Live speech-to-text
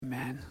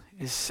Amen.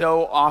 It's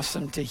so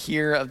awesome to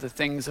hear of the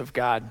things of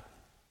God.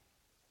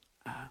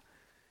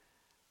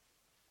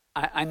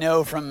 I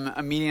know from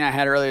a meeting I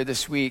had earlier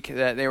this week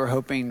that they were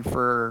hoping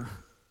for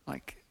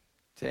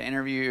to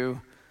interview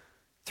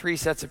 3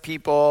 sets of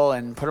people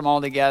and put them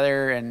all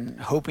together and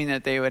hoping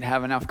that they would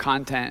have enough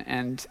content.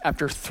 And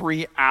after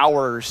 3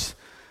 hours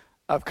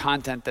of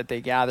content that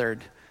they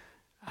gathered,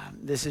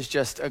 this is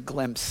just a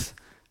glimpse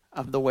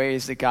of the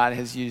ways that God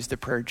has used the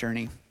prayer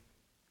journey.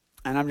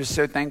 And I'm just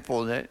so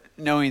thankful that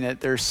knowing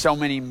that there's so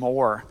many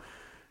more,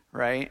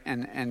 right?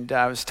 And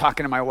I was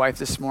talking to my wife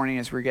this morning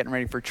as we were getting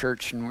ready for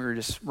church, and we were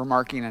just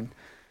remarking. And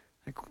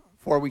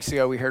 4 weeks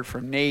ago, we heard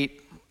from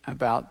Nate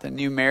about the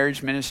new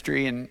marriage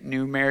ministry and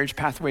new marriage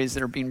pathways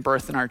that are being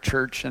birthed in our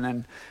church. And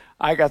then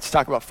I got to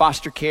talk about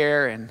foster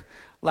care. And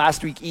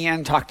last week,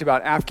 Ian talked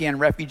about Afghan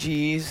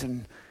refugees.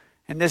 And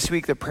this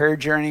week, the prayer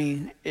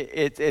journey,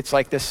 it's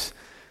like this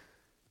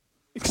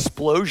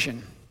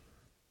explosion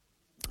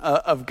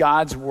of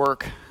God's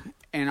work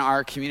in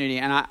our community.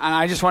 And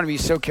I just want to be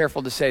so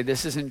careful to say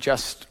this isn't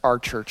just our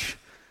church.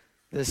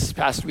 This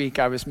past week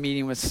I was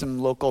meeting with some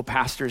local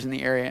pastors in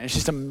the area, and it's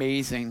just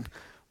amazing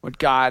what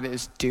God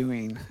is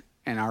doing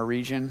in our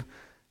region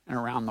and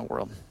around the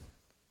world.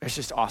 It's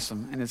just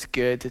awesome, and it's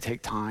good to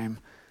take time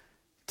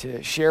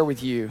to share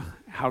with you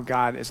how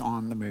God is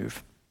on the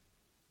move.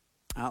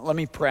 Let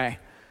me pray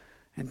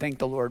and thank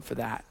the Lord for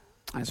that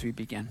as we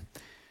begin.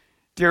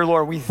 Dear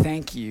Lord, we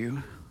thank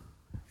you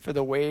for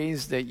the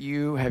ways that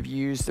you have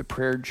used the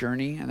prayer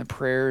journey and the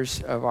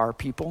prayers of our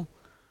people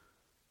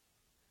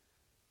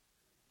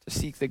to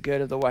seek the good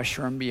of the West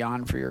Shore and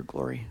beyond for your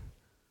glory.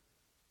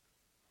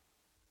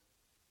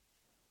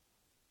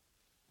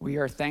 We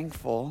are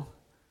thankful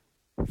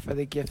for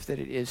the gift that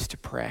it is to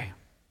pray.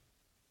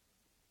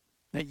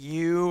 That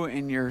you,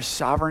 in your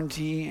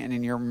sovereignty and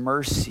in your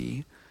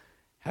mercy,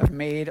 have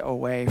made a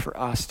way for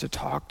us to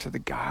talk to the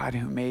God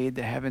who made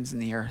the heavens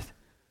and the earth.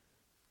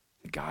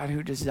 The God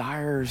who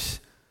desires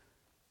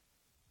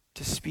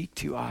to speak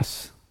to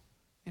us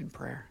in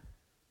prayer.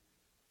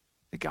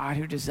 The God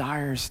who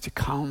desires to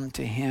come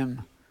to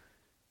him,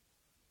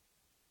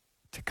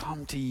 to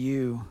come to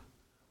you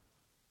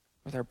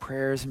with our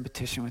prayers and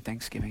petition with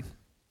thanksgiving.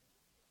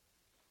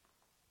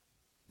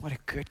 What a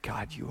good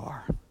God you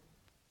are.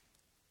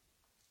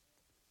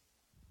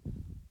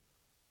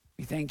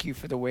 We thank you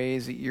for the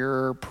ways that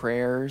your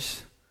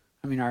prayers,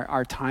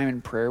 our time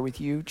in prayer with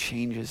you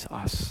changes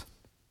us.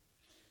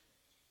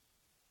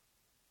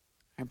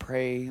 I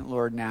pray,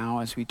 Lord, now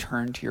as we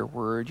turn to your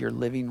word, your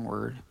living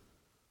word,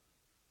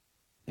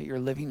 that your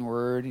living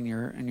word and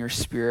your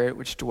spirit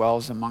which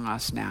dwells among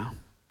us now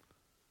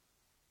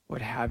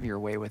would have your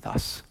way with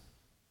us.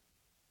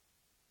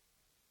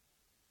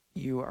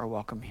 You are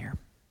welcome here.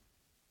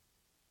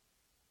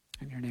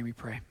 In your name we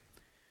pray.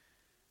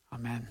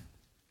 Amen.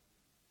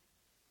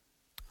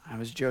 I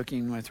was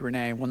joking with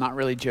Renee, well, not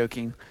really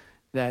joking,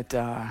 that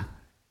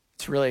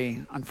it's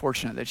really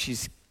unfortunate that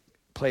she's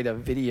played a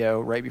video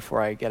right before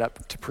I get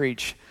up to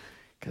preach,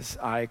 because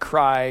I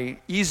cry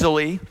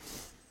easily,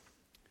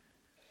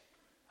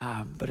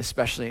 but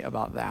especially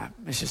about that.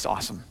 It's just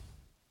awesome.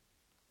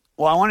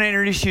 Well, I want to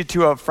introduce you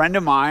to a friend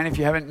of mine. If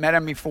you haven't met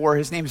him before,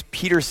 his name's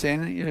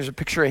Peterson. There's a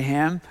picture of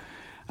him.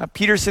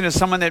 Peterson is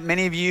someone that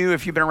many of you,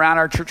 if you've been around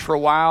our church for a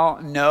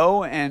while,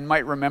 know and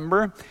might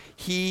remember.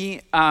 He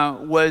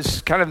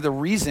was kind of the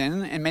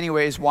reason, in many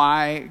ways,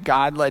 why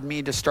God led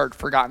me to start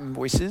Forgotten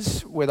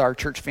Voices with our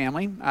church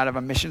family out of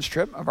a missions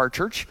trip of our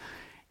church.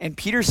 And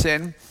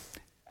Peterson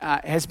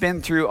has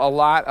been through a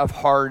lot of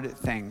hard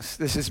things.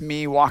 This is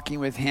me walking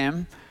with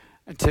him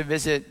to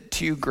visit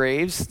 2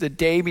 graves. The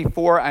day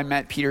before I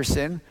met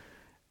Peterson,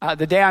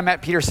 the day I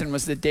met Peterson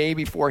was the day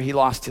before he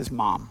lost his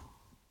mom.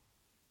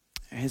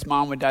 His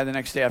mom would die the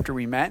next day after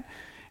we met.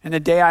 And the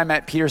day I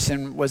met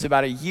Peterson was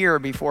about a year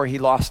before he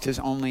lost his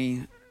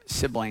only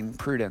sibling,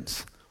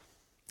 Prudence.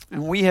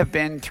 And we have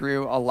been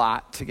through a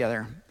lot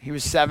together. He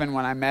was 7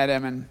 when I met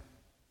him,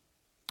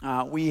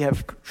 and we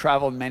have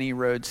traveled many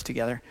roads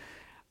together.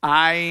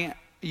 I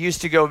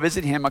used to go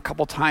visit him a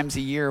couple times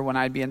a year when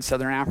I'd be in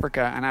Southern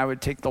Africa, and I would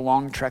take the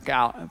long trek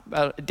out,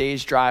 about a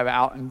day's drive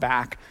out and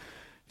back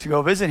to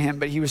go visit him.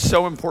 But he was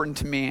so important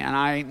to me, and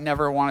I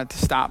never wanted to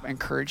stop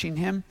encouraging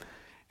him.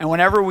 And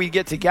whenever we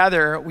get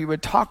together, we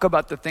would talk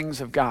about the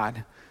things of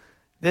God.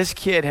 This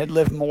kid had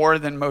lived more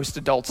than most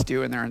adults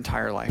do in their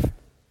entire life.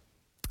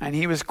 And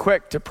he was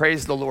quick to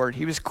praise the Lord.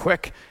 He was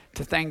quick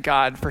to thank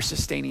God for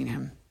sustaining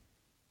him.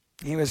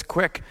 He was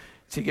quick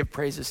to give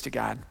praises to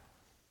God.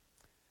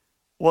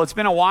 Well, it's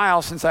been a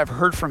while since I've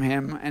heard from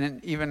him,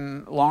 and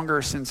even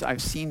longer since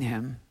I've seen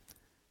him.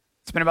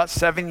 It's been about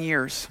 7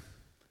 years.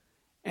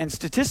 And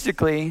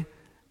statistically,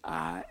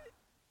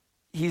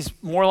 he's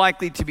more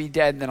likely to be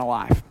dead than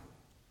alive.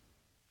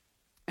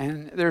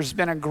 And there's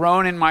been a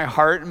groan in my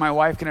heart, and my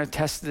wife can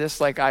attest to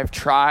this. I've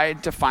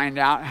tried to find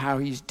out how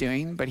he's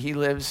doing, but he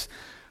lives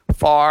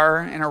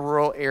far in a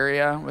rural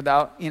area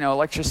without,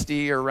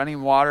 electricity or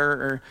running water,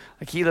 or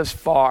he lives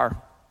far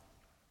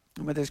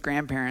with his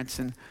grandparents,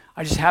 and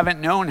I just haven't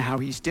known how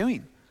he's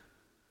doing.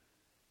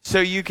 So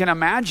you can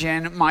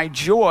imagine my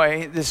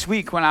joy this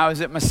week when I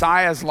was at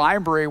Messiah's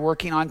library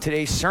working on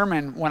today's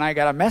sermon when I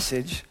got a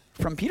message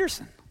from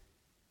Peterson.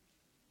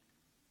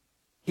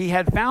 He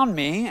had found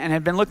me and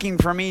had been looking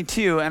for me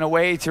too in a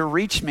way to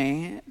reach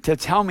me, to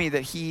tell me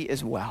that he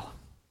is well.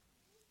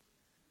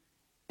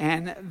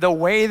 And the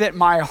way that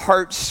my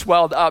heart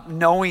swelled up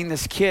knowing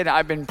this kid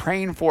I've been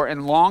praying for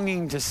and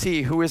longing to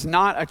see, who is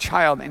not a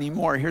child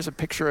anymore. Here's a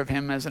picture of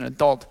him as an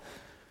adult.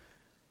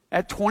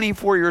 At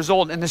 24 years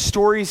old, and the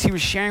stories he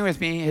was sharing with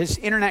me, his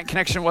internet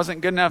connection wasn't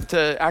good enough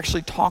to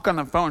actually talk on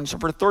the phone. So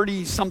for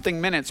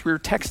 30-something minutes, we were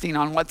texting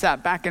on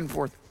WhatsApp back and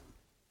forth.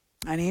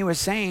 And he was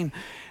saying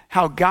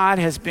how God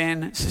has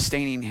been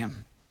sustaining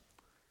him,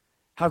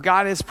 how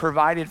God has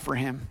provided for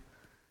him,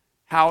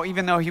 how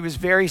even though he was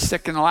very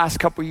sick in the last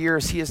couple of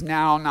years, he is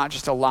now not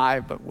just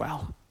alive, but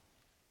well.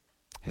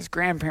 His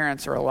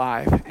grandparents are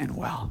alive and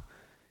well.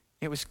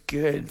 It was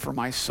good for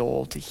my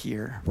soul to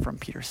hear from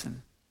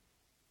Peterson.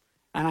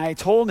 And I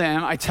told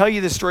him, I tell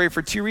you this story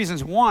for two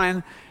reasons.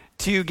 One,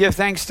 to give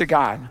thanks to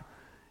God,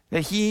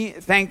 that he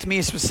thanked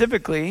me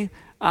specifically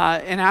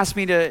and asked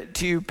me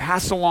to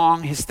pass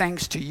along his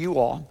thanks to you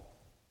all,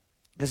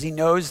 because he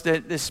knows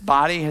that this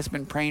body has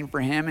been praying for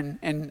him,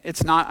 and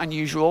it's not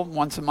unusual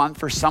once a month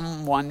for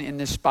someone in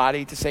this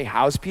body to say,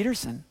 how's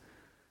Peterson?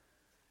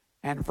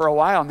 And for a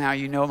while now,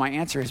 you know my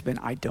answer has been,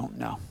 I don't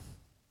know.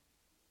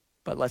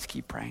 But let's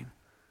keep praying.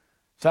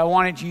 So I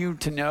wanted you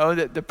to know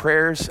that the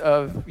prayers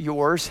of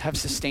yours have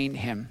sustained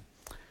him.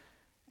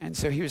 And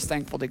so he was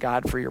thankful to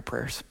God for your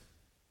prayers.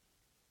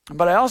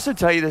 But I also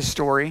tell you this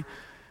story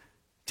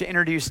to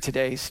introduce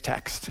today's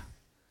text.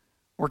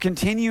 We're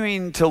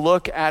continuing to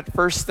look at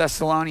 1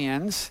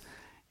 Thessalonians,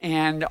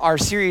 and our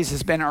series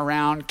has been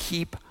around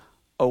Keep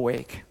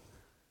Awake.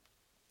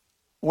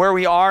 Where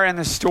we are in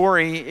the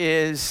story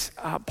is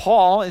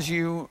Paul, as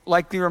you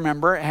likely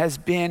remember, has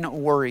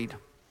been worried.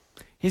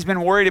 He's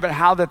been worried about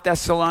how the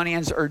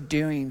Thessalonians are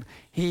doing.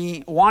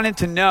 He wanted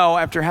to know,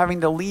 after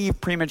having to leave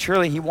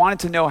prematurely, he wanted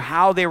to know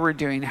how they were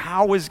doing.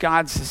 How was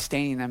God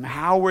sustaining them?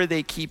 How were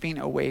they keeping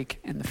awake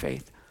in the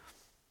faith?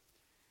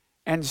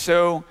 And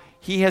so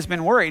he has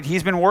been worried.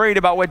 He's been worried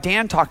about what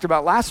Dan talked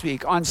about last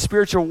week on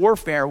spiritual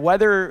warfare,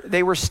 whether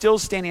they were still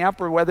standing up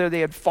or whether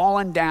they had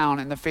fallen down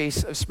in the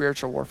face of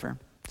spiritual warfare,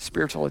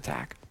 spiritual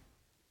attack.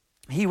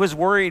 He was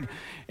worried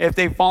if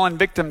they'd fallen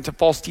victim to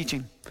false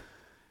teaching.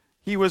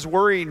 He was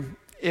worried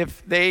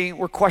if they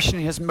were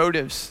questioning his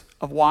motives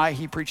of why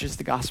he preaches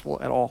the gospel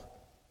at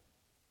all.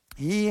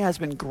 He has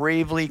been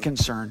gravely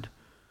concerned.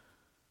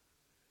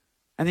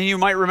 And then you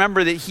might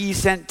remember that he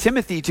sent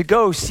Timothy to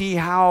go see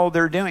how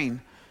they're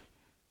doing.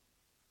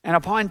 And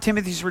upon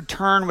Timothy's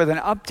return with an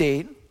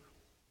update,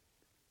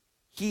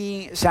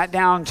 he sat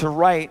down to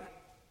write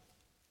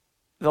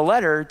the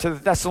letter to the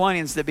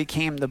Thessalonians that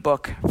became the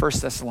book 1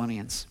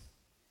 Thessalonians.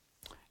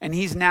 And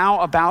he's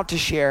now about to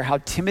share how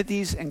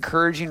Timothy's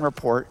encouraging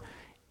report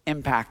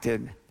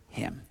impacted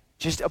him.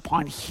 Just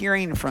upon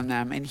hearing from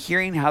them and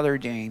hearing how they're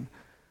doing,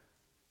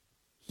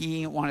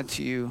 he wanted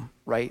to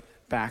write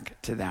back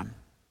to them.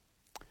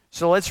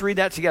 So let's read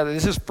that together.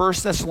 This is 1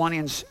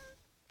 Thessalonians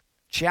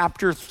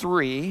chapter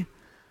 3,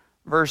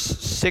 verse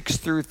 6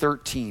 through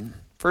 13.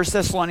 1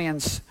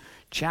 Thessalonians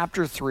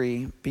chapter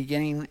 3,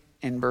 beginning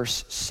in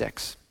verse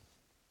 6.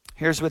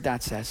 Here's what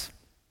that says.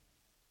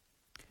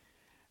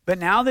 But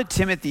now that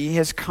Timothy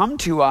has come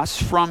to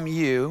us from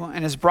you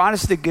and has brought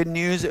us the good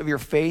news of your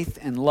faith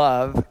and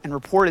love and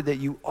reported that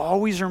you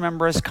always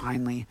remember us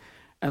kindly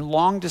and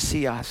long to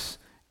see us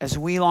as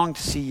we long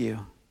to see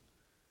you.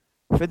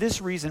 For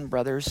this reason,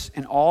 brothers,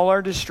 in all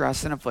our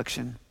distress and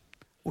affliction,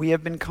 we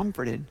have been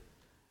comforted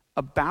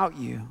about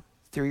you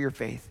through your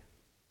faith.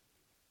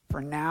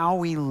 For now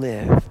we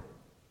live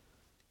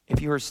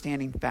if you are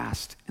standing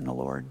fast in the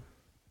Lord.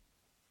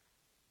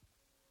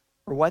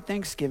 For what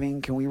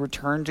thanksgiving can we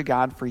return to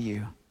God for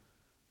you,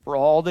 for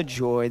all the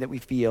joy that we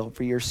feel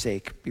for your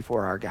sake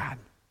before our God,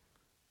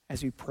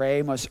 as we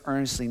pray most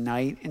earnestly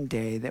night and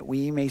day that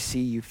we may see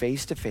you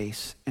face to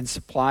face and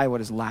supply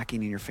what is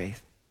lacking in your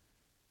faith.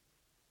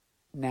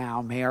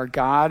 Now may our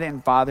God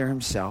and Father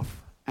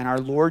himself and our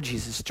Lord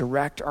Jesus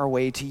direct our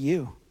way to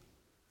you.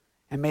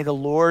 And may the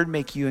Lord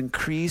make you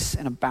increase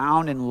and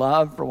abound in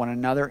love for one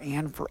another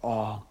and for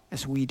all,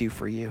 as we do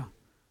for you,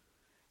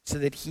 so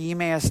that he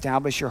may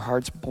establish your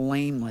hearts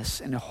blameless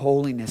in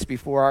holiness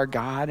before our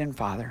God and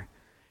Father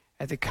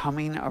at the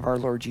coming of our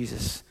Lord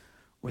Jesus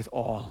with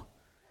all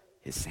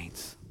his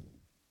saints.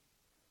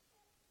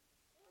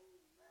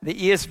 The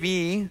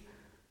ESV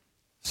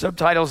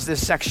subtitles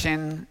this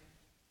section,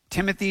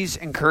 Timothy's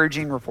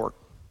Encouraging Report.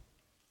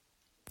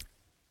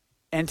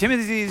 And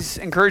Timothy's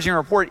encouraging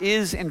report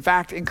is, in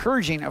fact,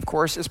 encouraging, of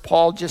course, as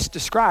Paul just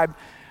described,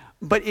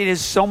 but it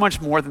is so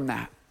much more than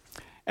that.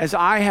 As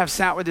I have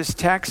sat with this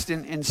text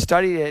and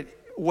studied it,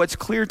 what's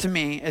clear to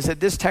me is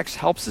that this text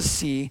helps us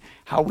see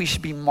how we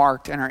should be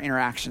marked in our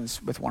interactions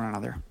with one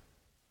another.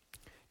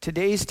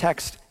 Today's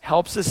text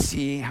helps us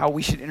see how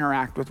we should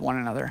interact with one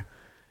another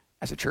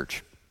as a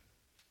church.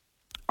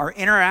 Our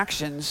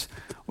interactions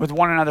with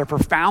one another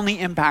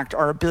profoundly impact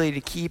our ability to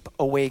keep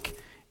awake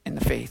in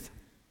the faith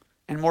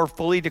and more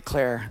fully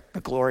declare the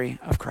glory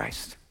of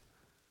Christ.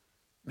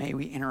 May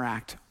we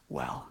interact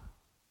well.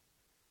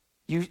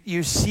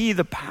 You see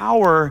the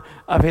power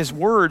of his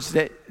words,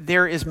 that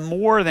there is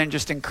more than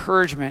just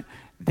encouragement.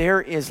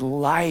 There is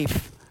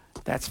life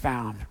that's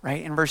found,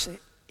 right? In verse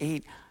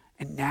 8,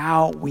 and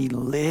now we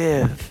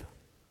live.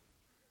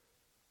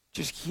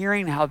 Just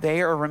hearing how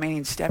they are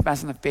remaining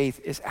steadfast in the faith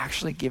is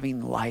actually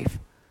giving life.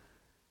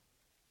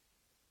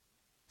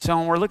 So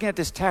when we're looking at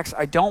this text,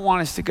 I don't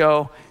want us to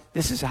go,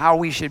 this is how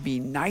we should be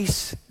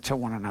nice to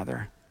one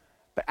another.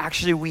 But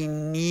actually we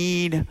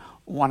need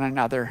one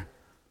another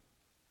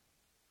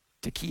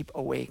to keep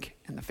awake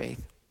in the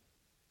faith.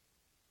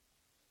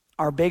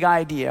 Our big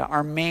idea,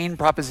 our main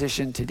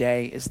proposition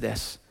today is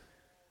this.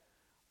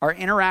 Our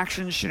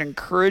interactions should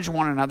encourage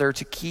one another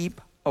to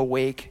keep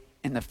awake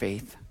in the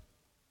faith.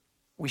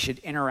 We should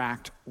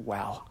interact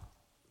well.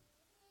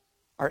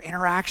 Our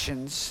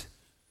interactions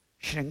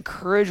should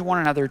encourage one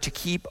another to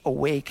keep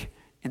awake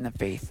in the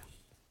faith.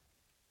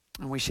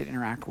 And we should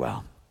interact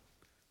well.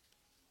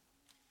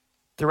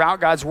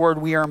 Throughout God's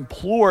word, we are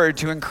implored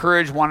to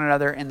encourage one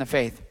another in the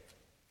faith.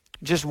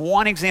 Just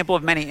one example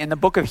of many in the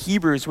book of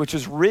Hebrews, which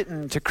was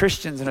written to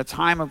Christians in a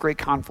time of great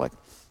conflict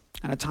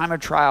and a time of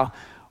trial.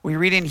 We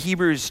read in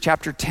Hebrews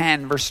chapter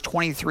 10, verse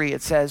 23,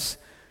 it says,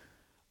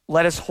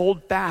 let us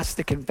hold fast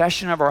the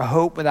confession of our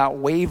hope without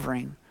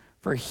wavering,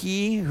 for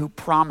he who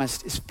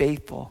promised is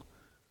faithful.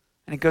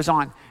 And it goes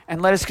on,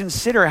 and let us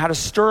consider how to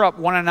stir up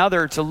one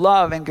another to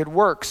love and good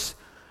works,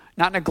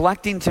 not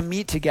neglecting to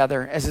meet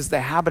together, as is the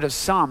habit of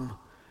some,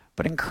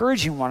 but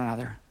encouraging one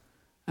another,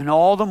 and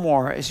all the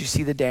more as you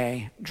see the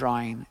day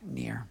drawing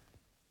near.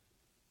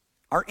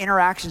 Our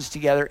interactions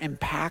together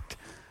impact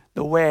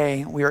the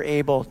way we are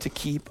able to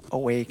keep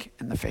awake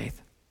in the faith,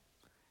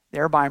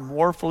 thereby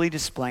more fully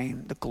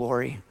displaying the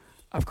glory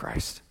of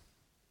Christ.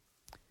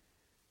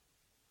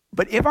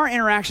 But if our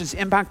interactions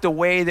impact the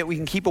way that we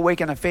can keep awake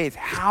in the faith,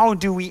 how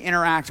do we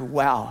interact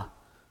well?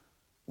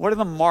 What are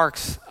the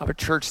marks of a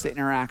church that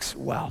interacts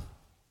well?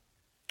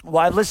 Well,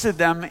 I listed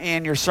them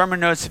in your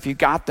sermon notes if you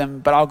got them,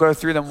 but I'll go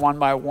through them one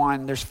by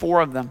one. There's 4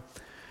 of them,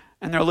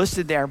 and they're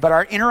listed there. But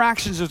our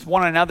interactions with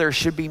one another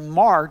should be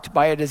marked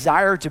by a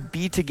desire to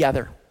be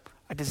together,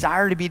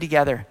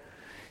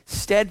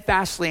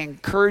 steadfastly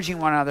encouraging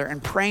one another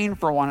and praying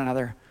for one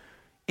another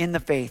in the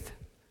faith,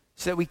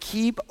 so that we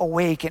keep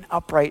awake and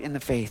upright in the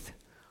faith,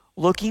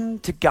 looking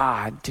to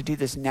God to do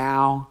this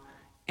now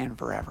and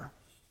forever.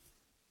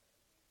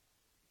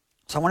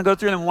 So I want to go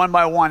through them one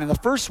by one. And the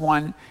first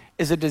one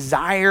is a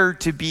desire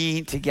to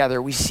be together.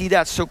 We see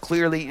that so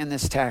clearly in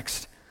this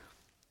text.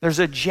 There's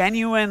a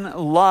genuine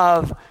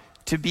love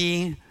to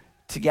be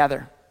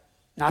together.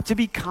 Not to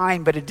be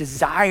kind, but a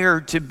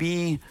desire to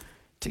be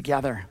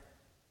together.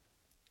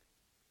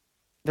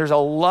 There's a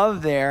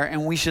love there,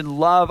 and we should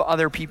love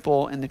other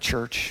people in the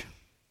church.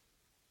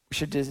 We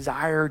should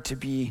desire to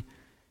be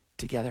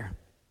together.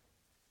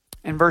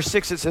 In verse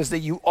 6, it says that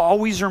you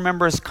always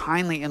remember us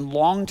kindly and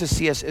long to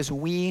see us as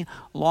we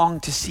long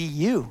to see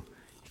you.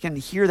 You can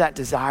hear that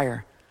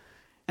desire.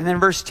 And then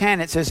verse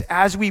 10, it says,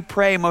 as we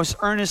pray most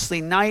earnestly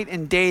night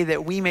and day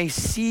that we may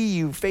see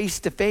you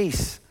face to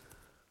face.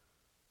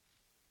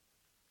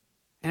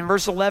 And in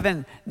verse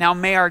 11, now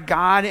may our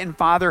God and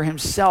Father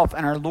himself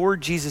and our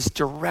Lord Jesus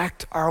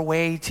direct our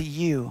way to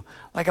you.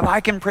 Like if I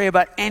can pray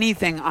about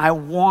anything, I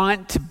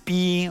want to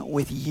be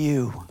with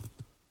you.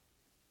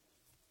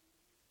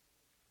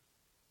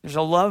 There's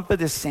a love for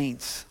the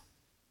saints.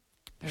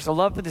 There's a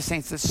love for the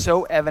saints that's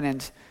so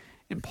evident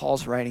in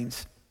Paul's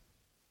writings.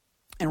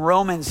 In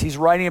Romans, he's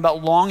writing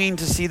about longing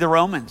to see the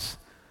Romans.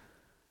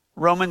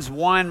 Romans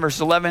 1, verse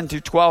 11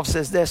 through 12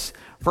 says this,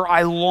 for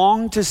I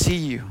long to see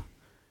you,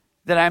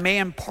 that I may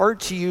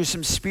impart to you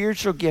some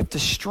spiritual gift to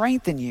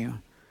strengthen you.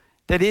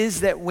 That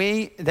is, that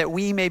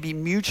we may be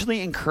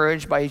mutually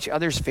encouraged by each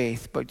other's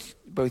faith,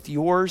 both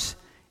yours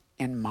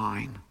and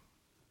mine.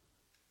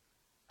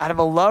 Out of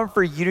a love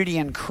for unity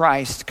in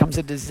Christ comes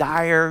a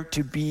desire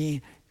to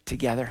be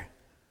together.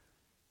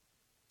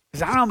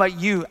 Because I don't know about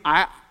you,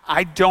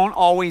 I don't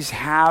always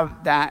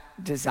have that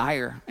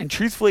desire. And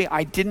truthfully,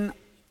 I didn't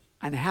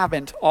and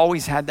haven't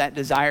always had that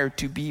desire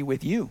to be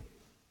with you.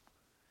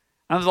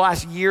 Over the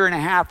last year and a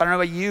half, I don't know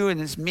about you,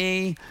 and it's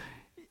me,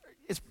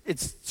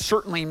 it's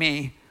certainly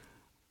me.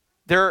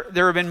 There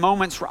have been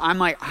moments where I'm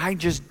like, I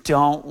just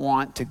don't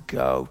want to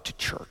go to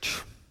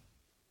church.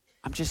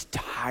 I'm just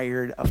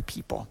tired of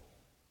people.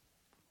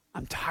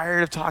 I'm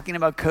tired of talking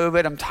about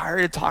COVID. I'm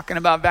tired of talking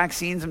about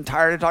vaccines. I'm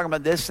tired of talking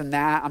about this and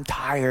that. I'm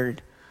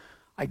tired.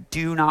 I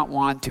do not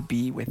want to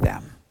be with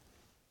them.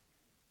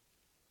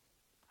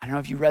 I don't know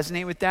if you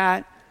resonate with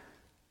that,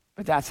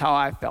 but that's how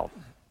I felt.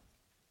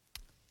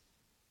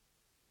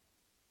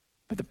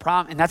 But the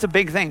problem, and that's a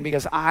big thing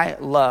because I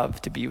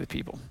love to be with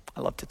people.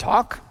 I love to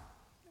talk,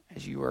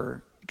 as you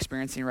are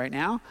experiencing right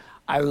now.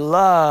 I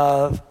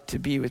love to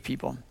be with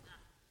people.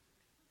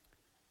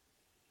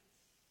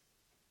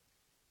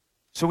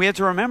 So we have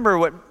to remember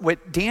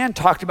what Dan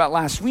talked about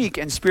last week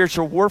in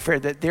spiritual warfare,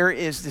 that there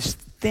is this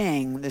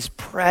thing, this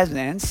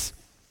presence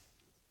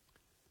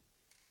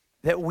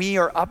that we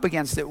are up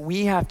against, that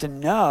we have to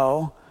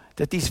know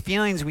that these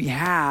feelings we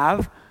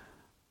have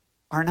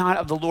are not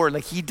of the Lord.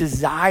 Like he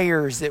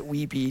desires that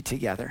we be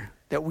together,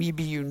 that we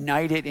be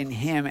united in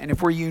him. And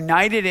if we're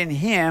united in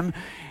him,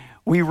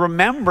 we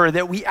remember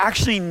that we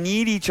actually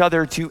need each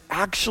other to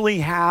actually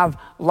have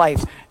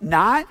life,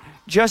 not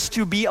just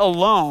to be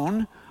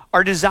alone.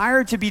 Our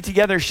desire to be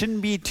together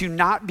shouldn't be to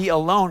not be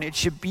alone. It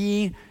should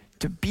be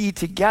to be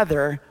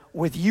together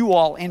with you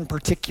all in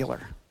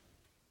particular.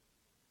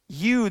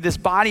 You, this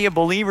body of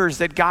believers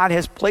that God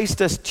has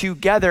placed us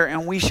together,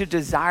 and we should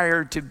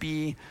desire to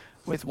be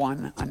with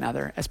one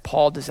another as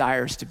Paul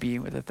desires to be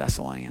with the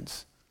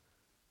Thessalonians.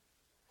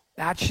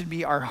 That should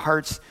be our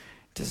heart's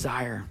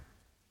desire.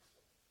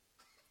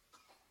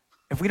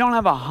 If we don't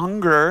have a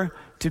hunger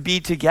to be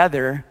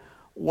together,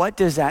 what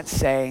does that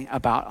say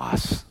about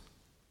us?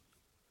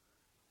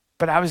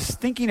 But I was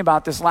thinking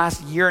about this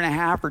last year and a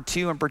half or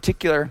two in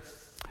particular.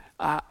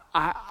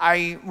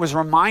 I was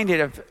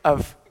reminded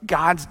of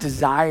God's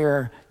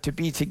desire to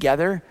be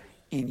together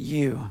in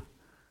you.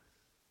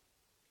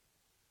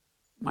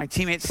 My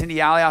teammate Cindy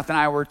Alioth and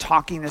I were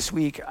talking this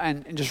week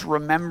and just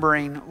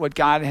remembering what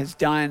God has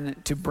done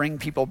to bring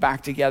people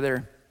back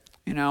together.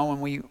 You know,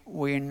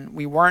 when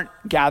we weren't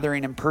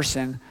gathering in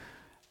person,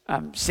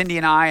 Cindy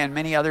and I and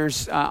many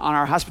others on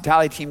our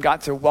hospitality team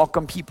got to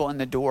welcome people in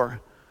the door.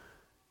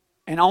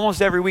 And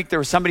almost every week there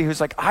was somebody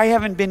who's like, I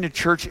haven't been to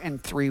church in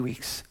 3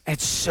 weeks.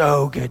 It's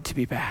so good to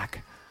be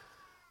back.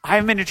 I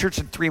haven't been to church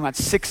in 3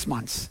 months, 6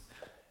 months.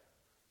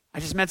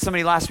 I just met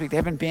somebody last week. They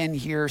haven't been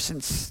here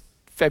since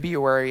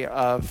February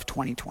of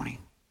 2020.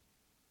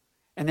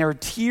 And there were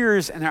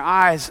tears in their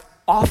eyes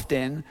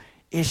often.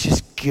 It's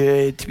just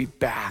good to be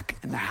back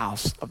in the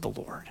house of the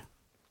Lord.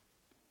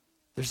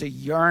 There's a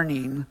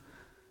yearning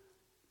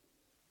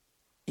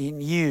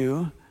in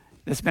you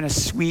that's been a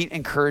sweet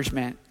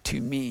encouragement to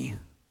me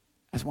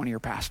as one of your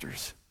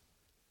pastors.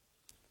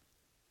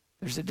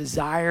 There's a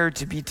desire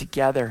to be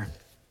together.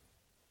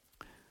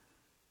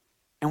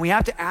 And we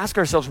have to ask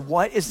ourselves,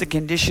 what is the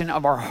condition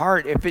of our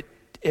heart? If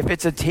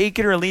it's a take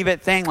it or leave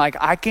it thing, like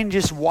I can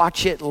just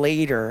watch it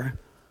later,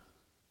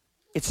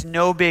 it's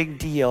no big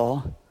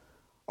deal,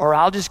 or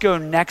I'll just go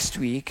next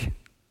week.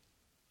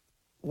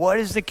 What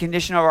is the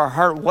condition of our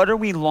heart? What are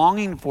we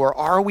longing for?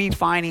 Are we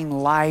finding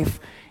life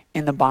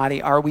in the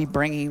body? Are we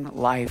bringing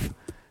life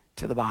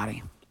to the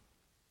body?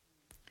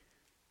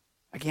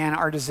 Again,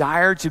 our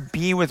desire to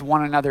be with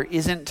one another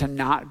isn't to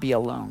not be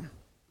alone.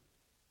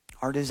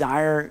 Our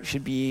desire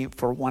should be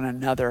for one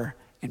another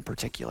in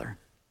particular.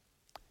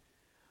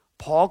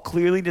 Paul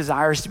clearly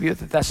desires to be with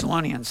the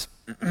Thessalonians,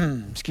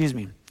 excuse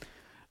me,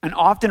 and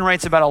often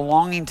writes about a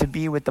longing to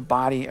be with the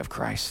body of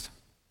Christ.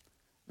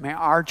 May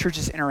our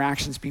church's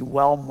interactions be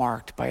well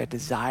marked by a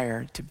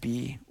desire to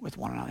be with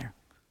one another.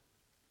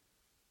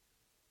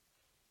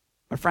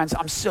 My friends,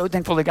 I'm so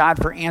thankful to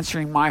God for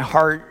answering my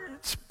heart's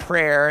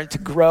prayer to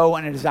grow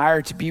and a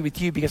desire to be with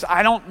you, because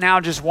I don't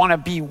now just want to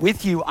be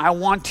with you. I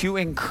want to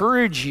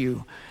encourage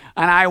you,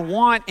 and I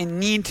want and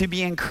need to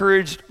be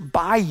encouraged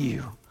by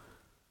you.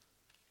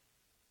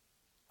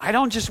 I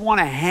don't just want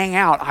to hang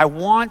out. I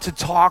want to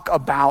talk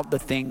about the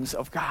things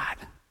of God.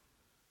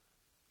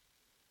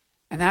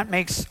 And that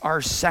makes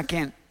our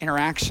second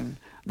interaction.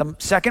 The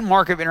second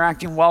mark of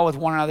interacting well with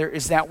one another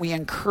is that we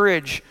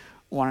encourage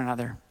one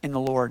another in the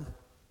Lord.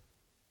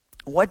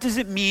 What does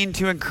it mean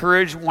to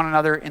encourage one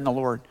another in the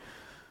Lord?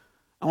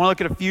 I want to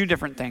look at a few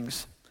different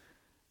things.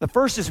 The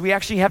first is we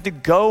actually have to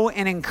go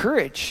and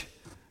encourage,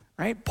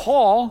 right?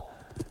 Paul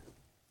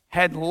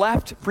had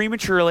left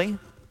prematurely,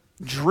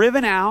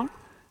 driven out,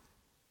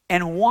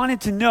 and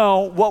wanted to know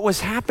what was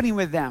happening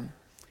with them.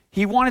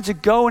 He wanted to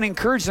go and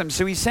encourage them.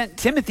 So he sent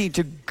Timothy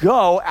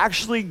to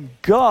actually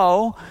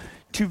go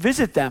to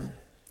visit them.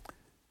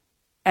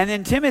 And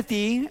then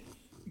Timothy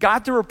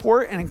got the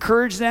report and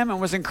encouraged them and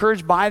was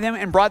encouraged by them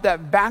and brought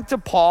that back to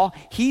Paul.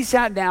 He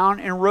sat down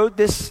and wrote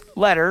this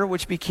letter,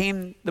 which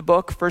became the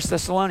book, 1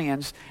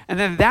 Thessalonians. And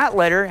then that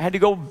letter had to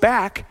go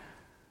back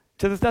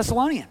to the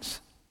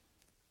Thessalonians.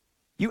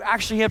 You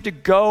actually have to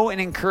go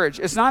and encourage.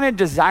 It's not a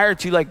desire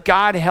to, like,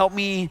 God help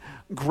me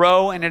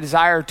grow, and a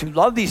desire to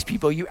love these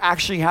people. You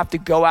actually have to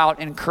go out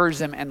and encourage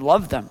them and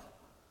love them.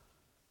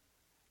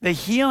 The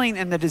healing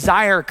and the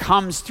desire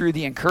comes through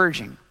the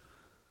encouraging.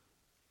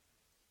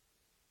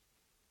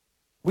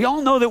 We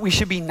all know that we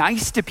should be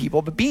nice to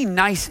people, but being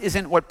nice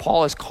isn't what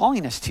Paul is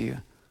calling us to.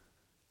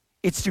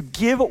 It's to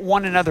give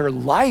one another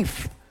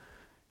life,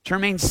 to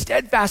remain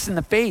steadfast in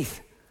the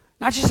faith.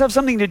 Not just have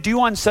something to do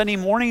on Sunday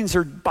mornings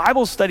or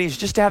Bible studies,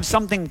 just to have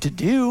something to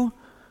do,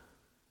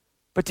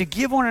 but to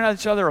give one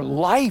another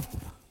life.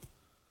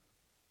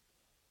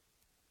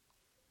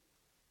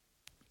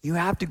 You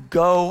have to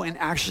go and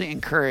actually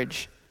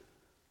encourage.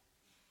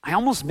 I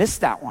almost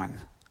missed that one.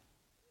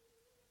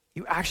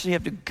 You actually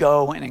have to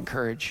go and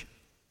encourage.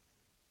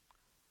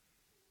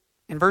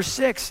 In verse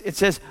 6, it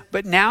says,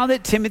 "But now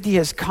that Timothy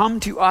has come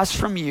to us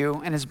from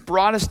you and has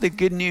brought us the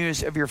good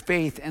news of your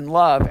faith and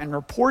love and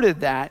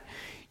reported that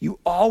you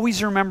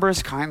always remember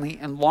us kindly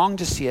and long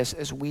to see us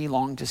as we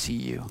long to see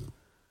you."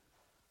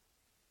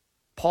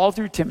 Paul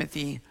through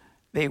Timothy,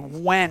 they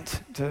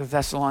went to the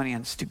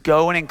Thessalonians to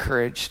go and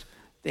encourage.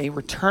 They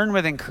returned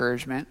with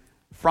encouragement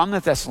from the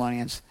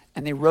Thessalonians,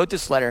 and they wrote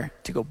this letter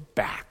to go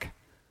back.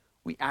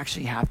 We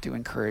actually have to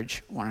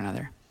encourage one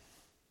another.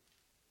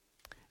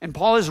 And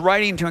Paul is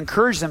writing to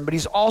encourage them, but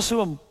he's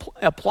also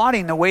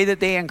applauding the way that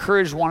they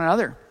encouraged one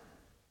another.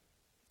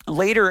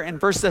 Later in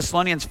 1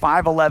 Thessalonians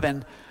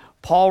 5:11,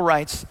 Paul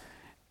writes,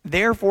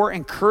 "Therefore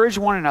encourage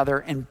one another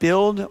and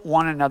build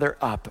one another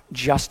up,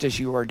 just as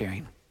you are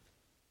doing."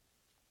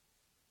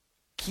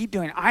 Keep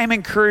doing it. I am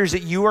encouraged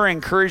that you are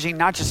encouraging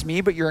not just me,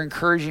 but you're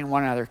encouraging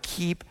one another.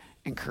 Keep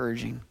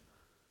encouraging.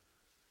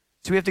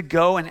 So we have to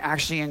go and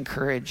actually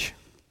encourage.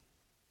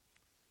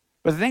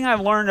 But the thing I've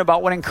learned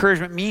about what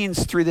encouragement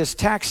means through this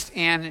text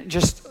and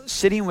just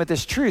sitting with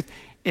this truth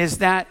is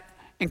that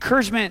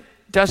encouragement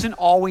doesn't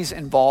always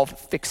involve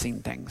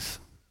fixing things.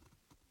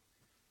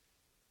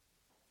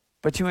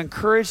 But to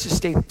encourage to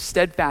stay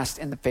steadfast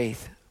in the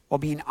faith while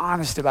being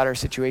honest about our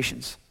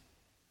situations.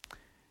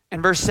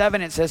 In verse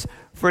 7 it says,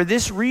 "For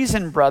this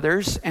reason,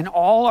 brothers, in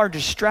all our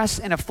distress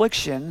and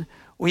affliction,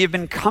 we have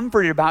been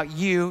comforted about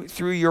you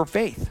through your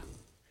faith."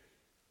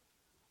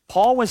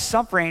 Paul was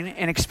suffering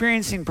and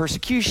experiencing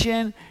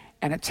persecution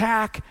and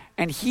attack,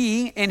 and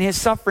he, in his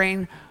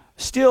suffering,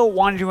 still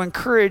wanted to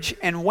encourage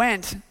and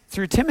went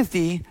through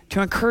Timothy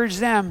to encourage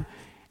them.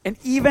 And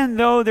even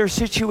though their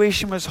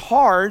situation was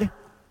hard,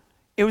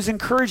 it was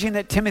encouraging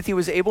that Timothy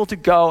was able to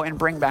go and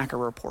bring back a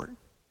report.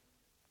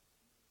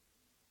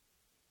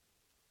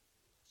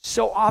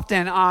 So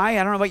often I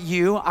don't know about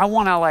you, I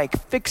want to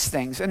fix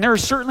things. And there are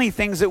certainly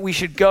things that we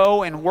should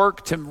go and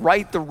work to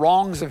right the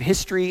wrongs of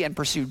history and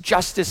pursue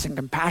justice and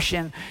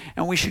compassion.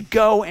 And we should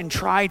go and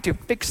try to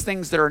fix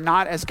things that are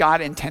not as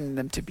God intended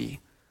them to be.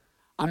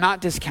 I'm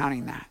not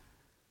discounting that.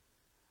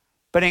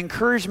 But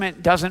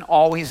encouragement doesn't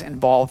always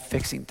involve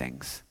fixing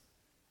things.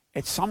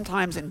 It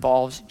sometimes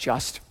involves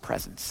just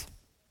presence.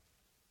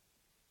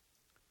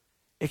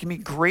 It can be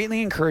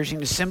greatly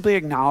encouraging to simply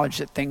acknowledge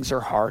that things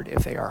are hard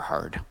if they are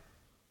hard.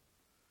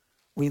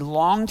 We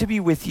long to be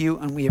with you,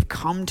 and we have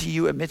come to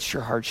you amidst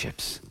your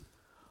hardships.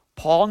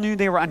 Paul knew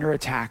they were under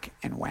attack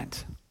and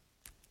went.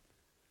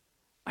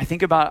 I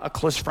think about a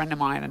close friend of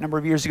mine a number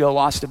of years ago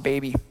lost a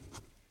baby,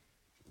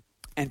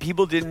 and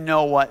people didn't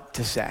know what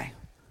to say.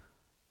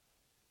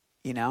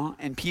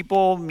 And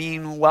people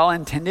mean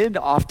well-intended.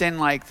 Often,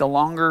 the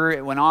longer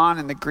it went on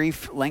and the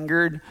grief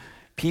lingered,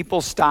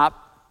 people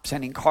stopped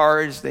sending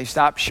cards. They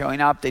stopped showing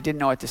up. They didn't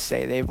know what to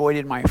say. They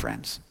avoided my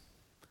friends.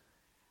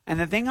 And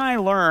the thing I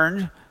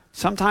learned,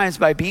 sometimes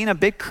by being a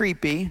bit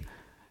creepy,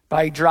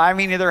 by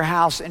driving to their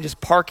house and just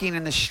parking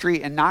in the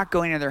street and not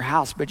going to their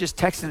house, but just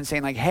texting and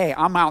saying "Hey,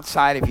 I'm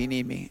outside if you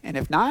need me. And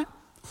if not,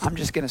 I'm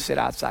just going to sit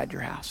outside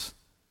your house."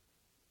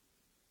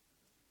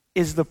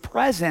 Is the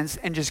presence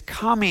and just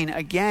coming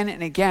again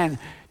and again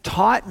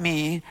taught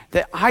me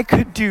that I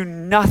could do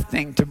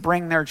nothing to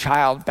bring their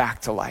child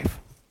back to life.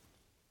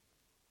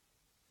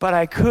 But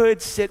I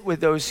could sit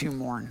with those who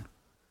mourn.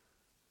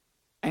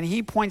 And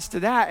he points to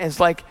that as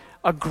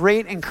a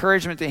great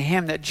encouragement to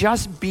him, that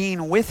just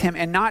being with him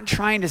and not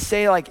trying to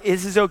say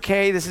is this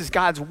okay? This is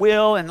God's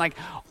will. And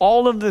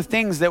all of the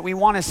things that we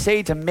want to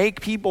say to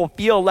make people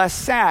feel less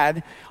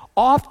sad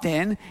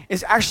often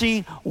is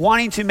actually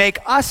wanting to make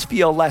us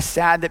feel less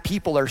sad that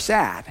people are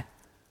sad.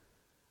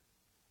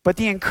 But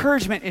the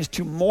encouragement is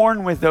to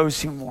mourn with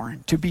those who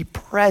mourn, to be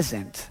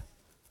present.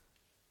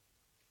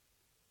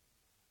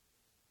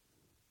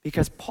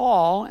 Because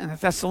Paul and the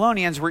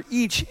Thessalonians were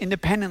each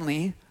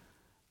independently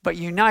but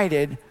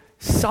united,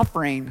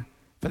 suffering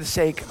for the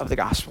sake of the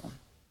gospel.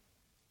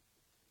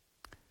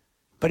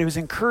 But it was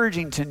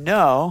encouraging to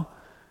know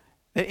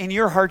that in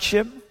your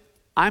hardship,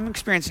 I'm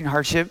experiencing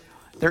hardship,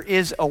 there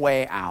is a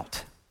way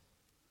out.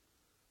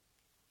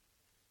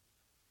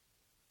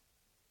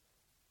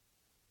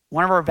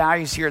 One of our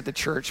values here at the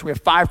church, we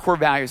have 5 core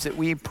values that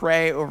we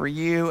pray over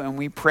you and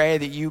we pray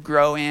that you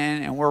grow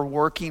in, and we're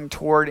working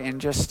toward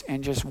and just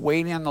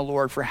waiting on the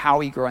Lord for how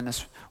we grow in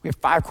this. We have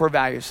 5 core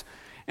values.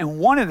 And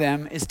one of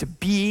them is to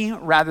be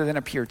rather than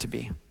appear to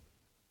be.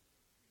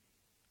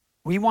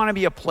 We want to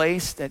be a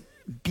place that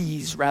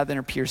bees rather than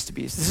appears to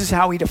be. This is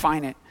how we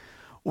define it.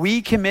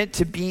 We commit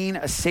to being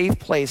a safe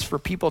place for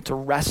people to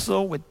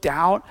wrestle with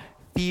doubt,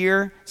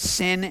 fear,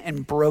 sin,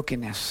 and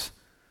brokenness,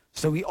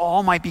 so we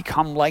all might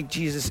become like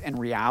Jesus in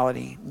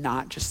reality,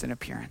 not just in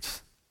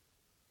appearance.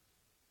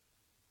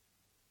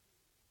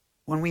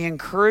 When we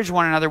encourage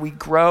one another, we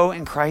grow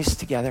in Christ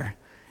together.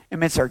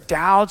 Amidst our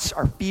doubts,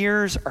 our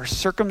fears, our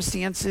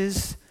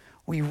circumstances,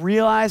 we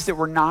realize that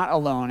we're not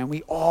alone and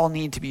we all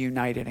need to be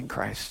united in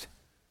Christ.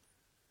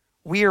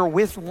 We are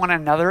with one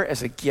another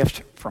as a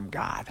gift from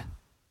God.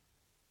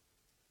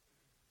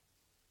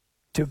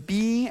 To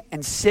be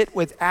and sit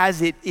with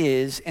as it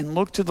is and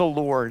look to the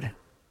Lord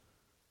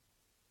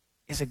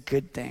is a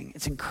good thing.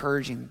 It's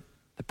encouraging.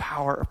 The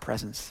power of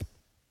presence.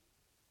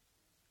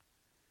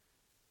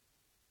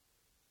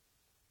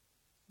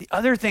 The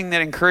other thing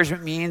that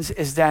encouragement means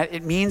is that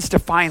it means to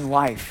find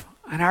life.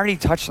 And I already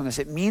touched on this.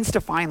 It means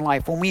to find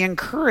life. When we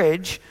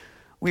encourage,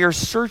 we are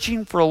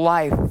searching for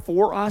life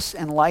for us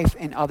and life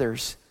in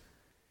others.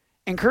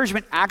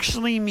 Encouragement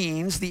actually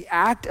means the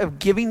act of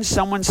giving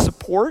someone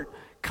support,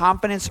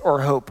 confidence,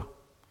 or hope,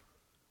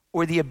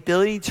 or the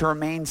ability to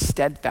remain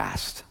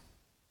steadfast.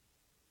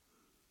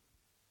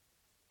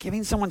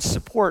 Giving someone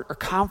support or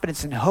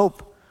confidence and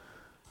hope.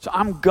 So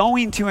I'm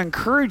going to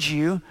encourage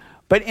you,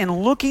 but in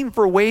looking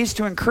for ways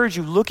to encourage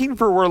you, looking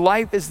for where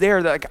life is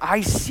there, that like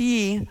I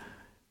see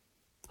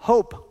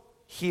hope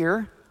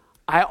here,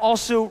 I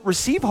also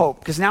receive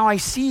hope because now I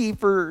see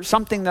for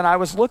something that I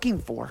was looking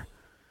for.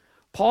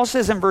 Paul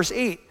says in verse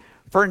 8,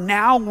 "For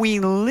now we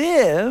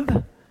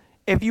live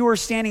if you are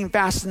standing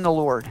fast in the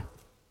Lord."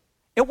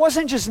 It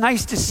wasn't just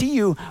nice to see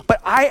you,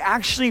 but I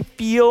actually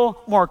feel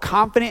more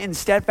confident and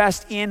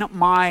steadfast in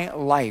my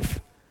life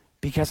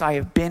because I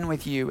have been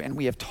with you and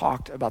we have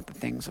talked about the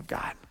things of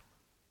God.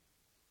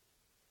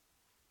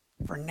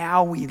 For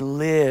now we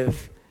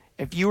live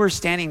if you are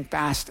standing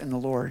fast in the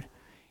Lord.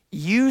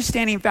 You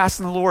standing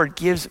fast in the Lord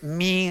gives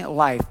me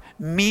life.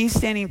 Me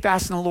standing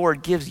fast in the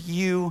Lord gives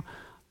you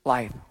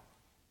life.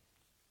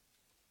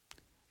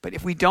 But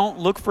if we don't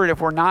look for it,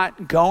 if we're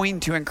not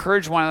going to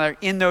encourage one another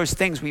in those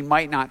things, we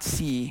might not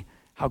see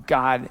how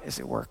God is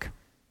at work.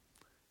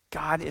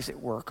 God is at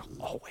work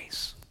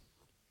always.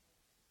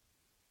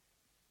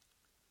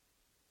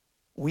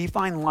 We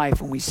find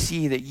life when we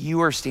see that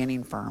you are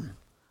standing firm.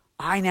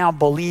 I now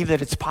believe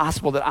that it's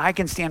possible that I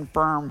can stand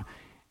firm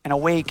and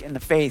awake in the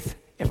faith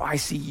if I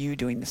see you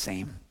doing the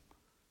same.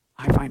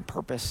 I find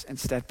purpose and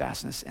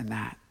steadfastness in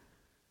that.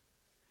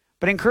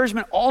 But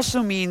encouragement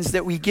also means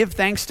that we give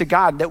thanks to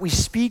God, that we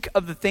speak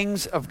of the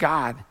things of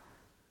God.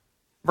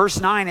 Verse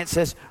 9, it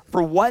says,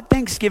 "For what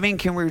thanksgiving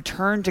can we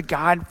return to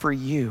God for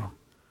you?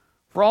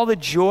 For all the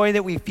joy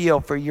that we feel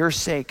for your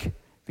sake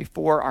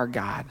before our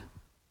God."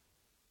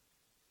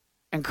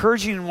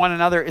 Encouraging one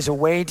another is a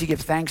way to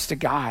give thanks to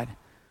God.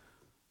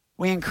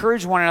 We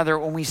encourage one another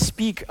when we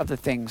speak of the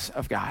things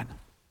of God.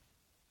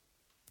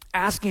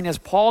 Asking, as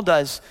Paul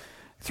does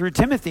through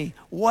Timothy,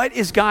 what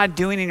is God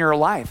doing in your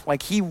life?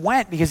 Like he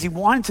went because he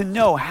wanted to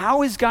know,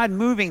 how is God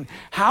moving?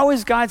 How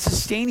is God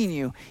sustaining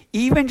you?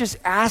 Even just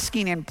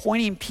asking and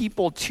pointing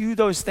people to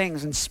those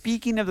things and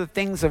speaking of the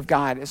things of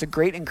God is a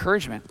great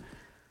encouragement.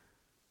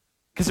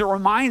 Because it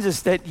reminds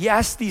us that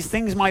yes, these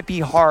things might be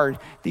hard.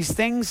 These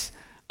things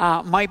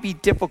might be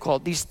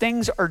difficult. These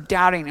things are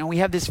doubting and we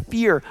have this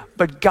fear,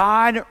 but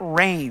God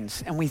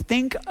reigns and we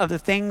think of the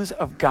things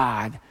of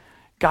God.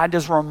 God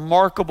does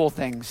remarkable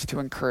things to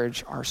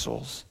encourage our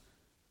souls.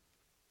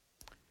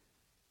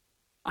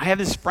 I have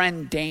this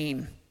friend,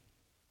 Dane.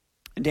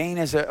 Dane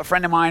is a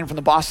friend of mine from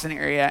the Boston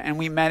area, and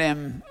we met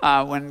him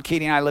when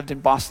Katie and I lived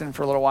in Boston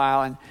for a little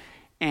while.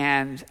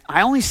 And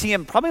I only see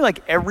him probably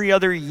like every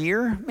other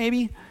year,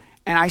 maybe.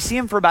 And I see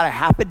him for about a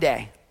half a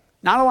day.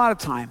 Not a lot of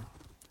time.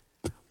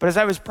 But as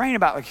I was praying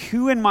about like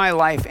who in my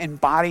life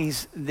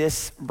embodies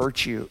this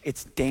virtue,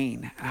 it's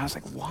Dane. And I was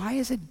like, why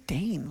is it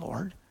Dane,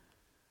 Lord?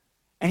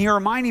 And he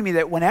reminded me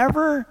that one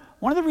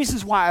of the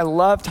reasons why I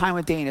love time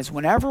with Dane is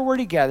whenever we're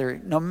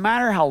together, no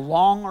matter how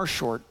long or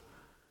short,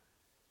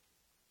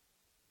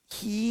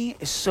 he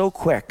is so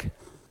quick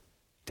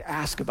to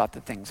ask about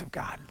the things of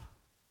God.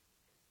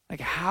 Like,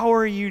 how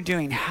are you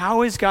doing?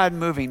 How is God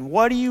moving?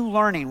 What are you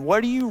learning?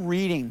 What are you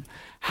reading?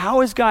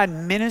 How is God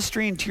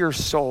ministering to your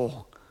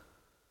soul?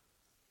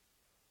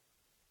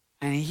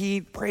 And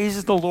he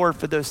praises the Lord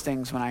for those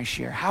things when I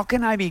share. How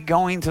can I be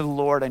going to the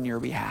Lord on your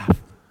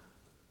behalf?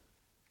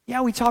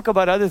 Yeah, we talk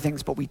about other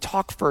things, but we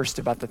talk first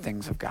about the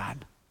things of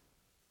God.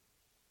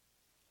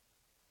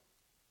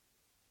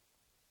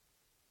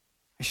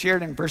 I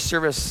shared in first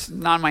service,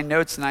 not in my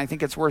notes, and I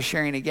think it's worth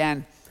sharing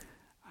again.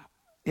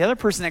 The other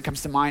person that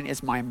comes to mind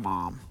is my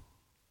mom.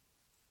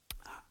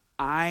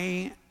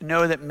 I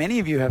know that many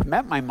of you have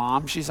met my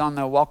mom. She's on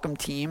the welcome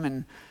team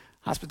and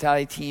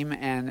hospitality team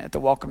and at the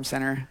Welcome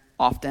Center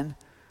often.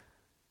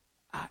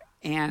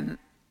 And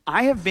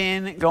I have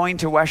been going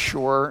to West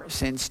Shore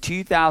since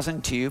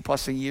 2002,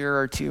 plus a year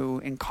or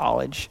two in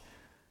college.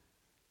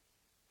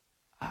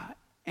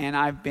 And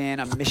I've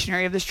been a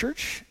missionary of this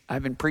church.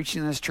 I've been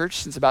preaching in this church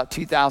since about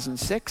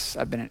 2006.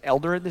 I've been an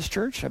elder at this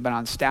church. I've been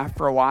on staff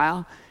for a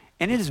while.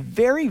 And it is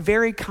very,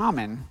 very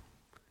common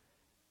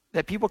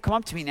that people come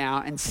up to me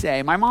now and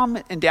say, my mom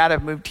and dad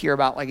have moved here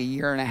about like a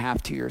year and a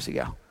half, 2 years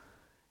ago.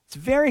 It's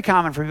very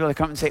common for people to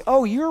come and say,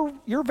 oh,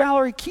 you're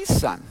Valerie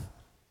Keith's son.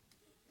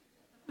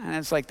 And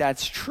it's like,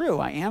 that's true.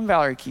 I am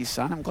Valerie Keith's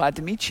son. I'm glad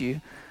to meet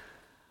you.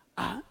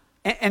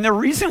 And the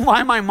reason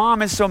why my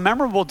mom is so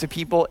memorable to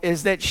people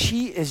is that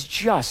she is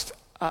just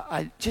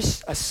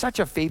such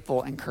a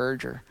faithful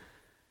encourager.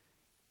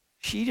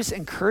 She just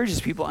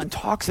encourages people and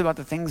talks about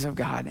the things of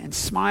God and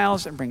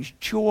smiles and brings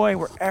joy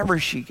wherever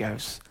she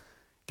goes.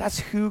 That's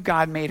who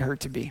God made her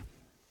to be.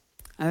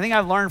 And I think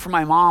I've learned from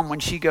my mom when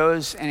she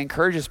goes and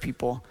encourages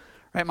people,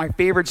 right? My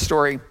favorite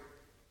story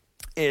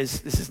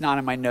this is not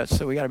in my notes,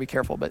 so we got to be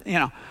careful. But,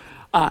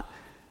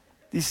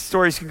 these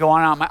stories can go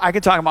on and on. I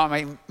could talk about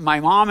my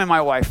mom and my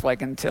wife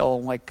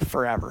until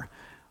forever.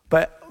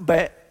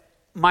 But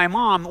my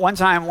mom, one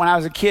time when I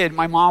was a kid,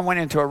 my mom went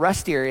into a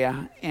rest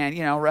area and,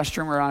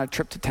 restroom, we were on a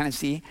trip to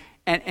Tennessee,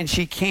 and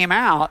she came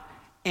out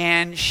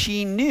and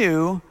she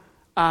knew,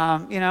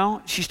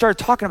 she started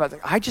talking about,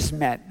 I just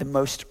met the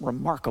most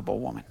remarkable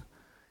woman.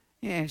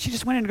 And she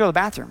just went in to go to the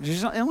bathroom. She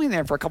was only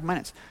there for a couple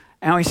minutes.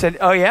 And we said,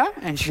 oh yeah?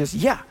 And she goes,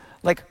 yeah.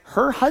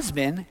 Her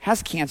husband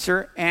has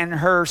cancer and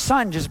her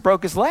son just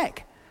broke his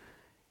leg.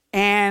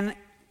 And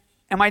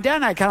my dad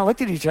and I kind of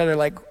looked at each other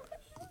like,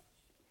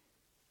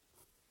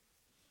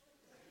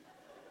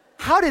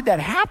 how did that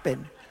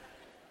happen?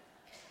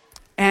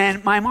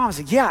 And my mom was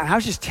like, yeah. And I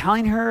was just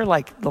telling her,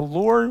 the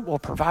Lord will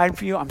provide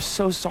for you. I'm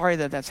so sorry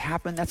that that's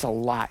happened. That's a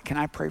lot. Can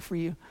I pray for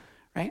you?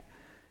 Right?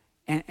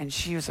 And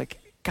she was like,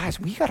 guys,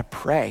 we got to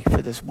pray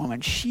for this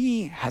woman.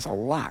 She has a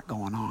lot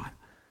going on.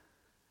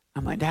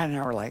 And my dad and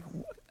I were like,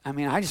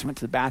 I just went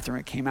to the bathroom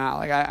and came out.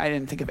 I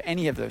didn't think of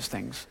any of those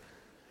things.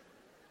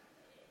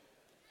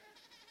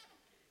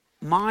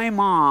 My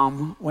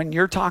mom, when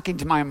you're talking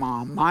to my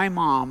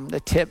mom, the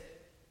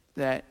tip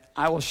that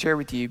I will share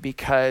with you,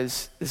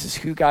 because this is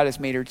who God has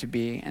made her to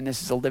be, and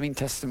this is a living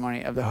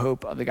testimony of the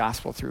hope of the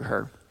gospel through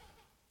her.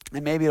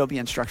 And maybe it'll be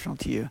instructional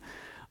to you.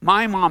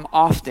 My mom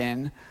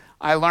often,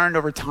 I learned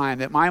over time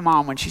that my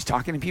mom, when she's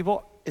talking to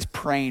people, is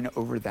praying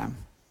over them.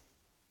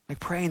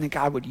 Praying that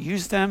God would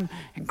use them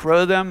and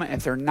grow them.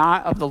 If they're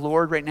not of the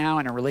Lord right now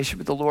in a relationship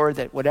with the Lord,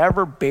 that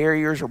whatever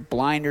barriers or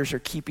blinders are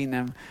keeping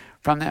them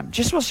from them.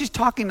 Just while she's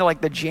talking to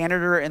the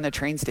janitor in the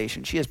train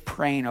station, she is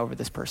praying over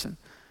this person,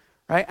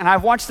 right? And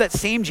I've watched that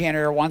same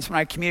janitor once when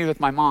I commuted with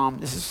my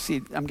mom.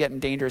 I'm getting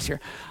dangerous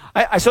here.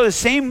 I saw the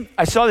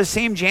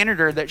same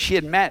janitor that she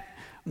had met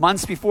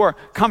months before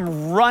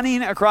come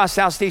running across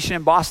South Station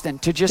in Boston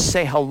to just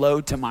say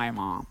hello to my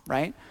mom,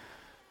 right?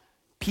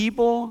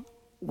 People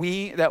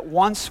that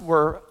once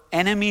were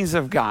enemies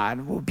of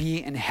God will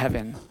be in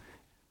heaven,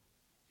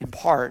 in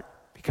part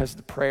because of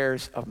the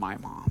prayers of my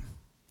mom.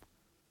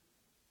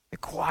 The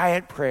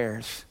quiet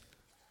prayers.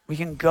 We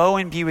can go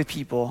and be with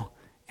people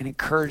and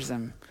encourage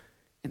them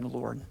in the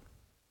Lord.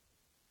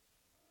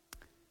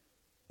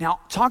 Now,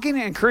 talking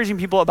and encouraging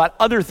people about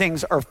other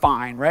things are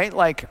fine, right?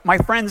 My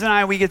friends and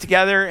I, we get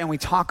together and we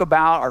talk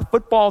about our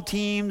football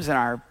teams and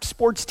our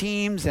sports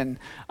teams and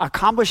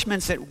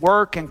accomplishments at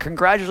work and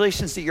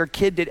congratulations that your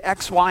kid did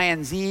X, Y,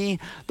 and Z.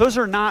 Those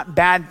are not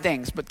bad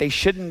things, but they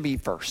shouldn't be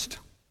first.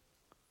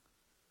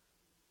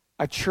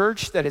 A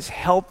church that is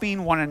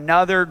helping one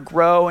another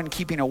grow and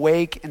keeping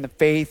awake in the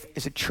faith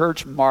is a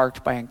church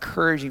marked by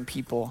encouraging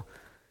people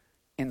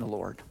in the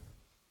Lord.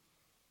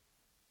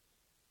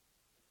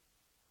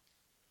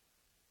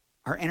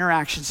 Our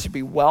interactions should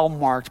be well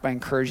marked by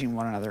encouraging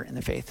one another in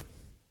the faith.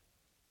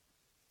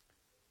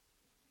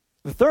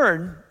 The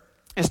third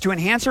is to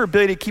enhance our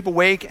ability to keep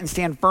awake and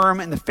stand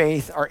firm in the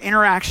faith. Our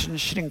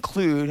interactions should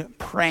include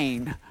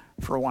praying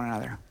for one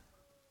another.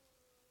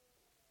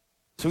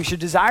 So we should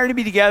desire to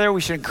be together, we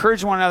should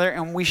encourage one another,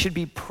 and we should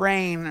be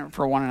praying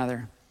for one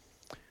another.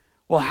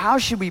 Well, how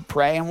should we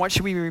pray and what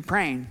should we be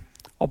praying?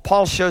 Well,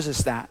 Paul shows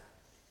us that.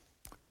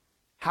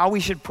 How we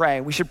should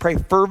pray. We should pray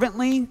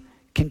fervently,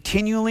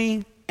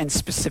 continually, and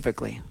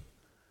specifically.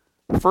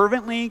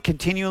 Fervently,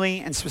 continually,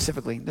 and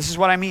specifically. This is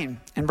what I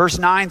mean. In verse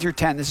 9 through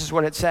 10, this is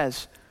what it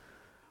says.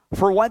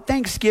 For what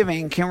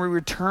thanksgiving can we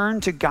return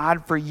to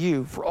God for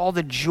you, for all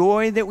the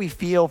joy that we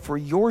feel for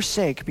your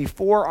sake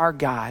before our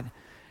God,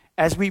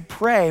 as we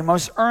pray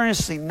most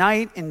earnestly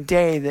night and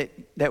day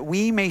that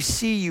we may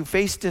see you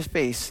face to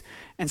face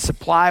and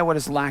supply what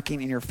is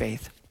lacking in your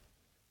faith.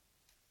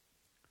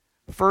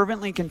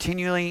 Fervently,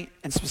 continually,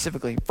 and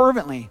specifically.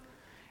 Fervently.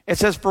 It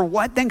says, for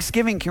what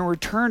thanksgiving can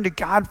return to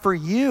God for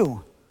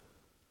you?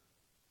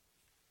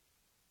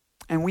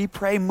 And we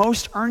pray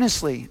most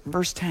earnestly, in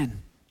verse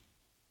 10.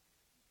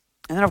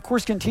 And then, of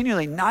course,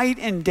 continually, night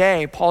and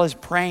day, Paul is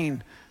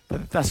praying for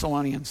the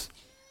Thessalonians.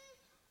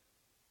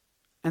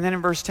 And then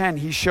in verse 10,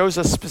 he shows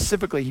us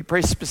specifically, he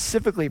prays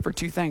specifically for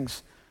two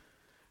things.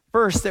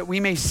 First, that we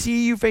may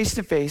see you face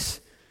to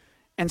face.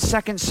 And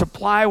second,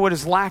 supply what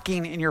is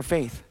lacking in your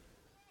faith.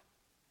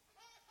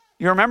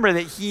 You remember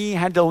that he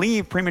had to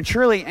leave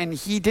prematurely and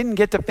he didn't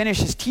get to finish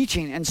his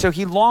teaching. And so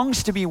he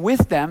longs to be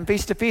with them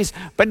face to face,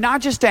 but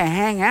not just to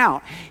hang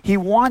out. He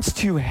wants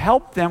to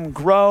help them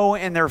grow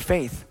in their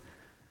faith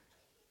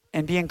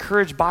and be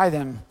encouraged by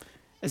them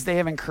as they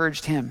have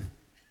encouraged him.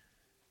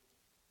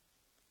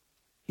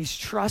 He's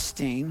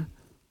trusting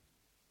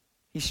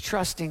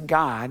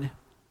God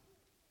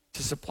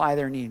to supply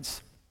their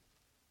needs.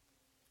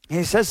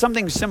 He says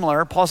something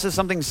similar. Paul says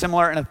something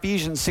similar in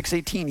Ephesians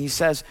 6:18. He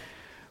says,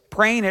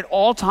 praying at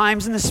all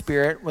times in the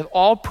Spirit with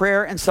all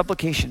prayer and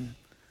supplication.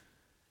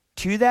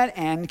 To that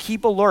end,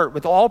 keep alert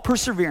with all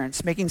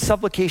perseverance, making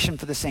supplication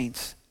for the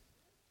saints.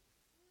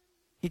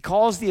 He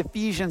calls the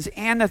Ephesians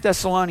and the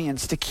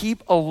Thessalonians to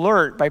keep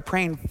alert by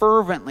praying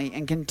fervently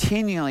and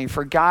continually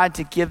for God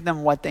to give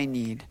them what they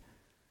need,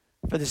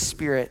 for the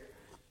Spirit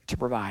to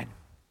provide.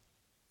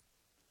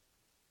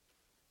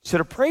 So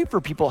to pray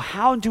for people,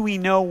 how do we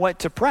know what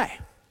to pray?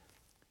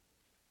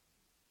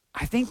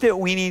 I think that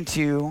we need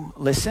to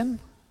listen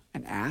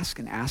and ask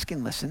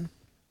and listen.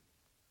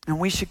 And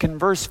we should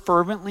converse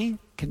fervently,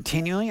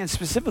 continually, and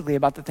specifically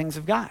about the things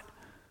of God.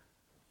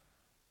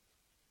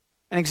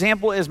 An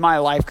example is my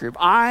life group.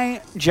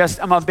 I'm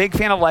a big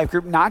fan of life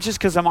group, not just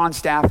because I'm on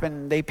staff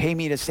and they pay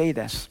me to say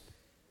this.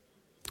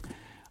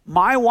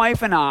 My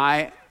wife and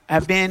I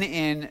have been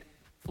in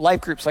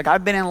life groups. Like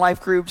I've been in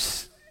life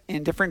groups,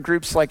 in different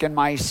groups, like in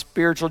my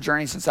spiritual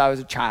journey since I was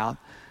a child.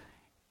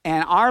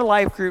 And our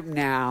life group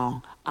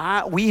now,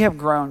 we have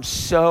grown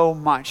so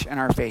much in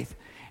our faith.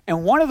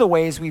 And one of the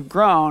ways we've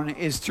grown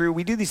is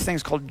we do these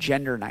things called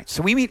gender nights.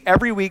 So we meet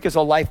every week as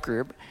a life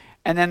group.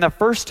 And then the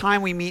first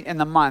time we meet in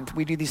the month,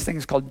 we do these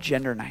things called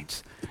gender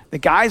nights. The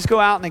guys go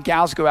out and the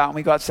gals go out, and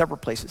we go out separate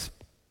places.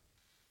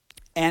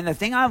 And the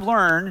thing I've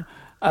learned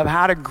of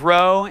how to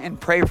grow and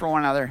pray for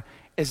one another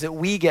is that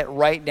we get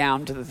right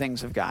down to the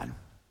things of God.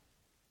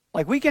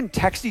 Like we can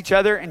text each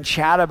other and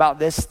chat about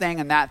this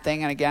thing and that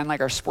thing. And again, like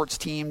our sports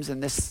teams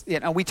and this,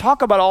 we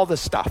talk about all this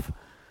stuff.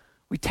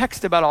 We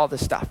text about all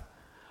this stuff.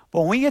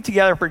 But when we get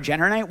together for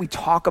gender night, we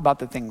talk about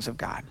the things of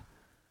God.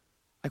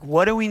 Like,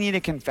 what do we need to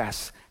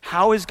confess?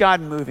 How is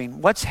God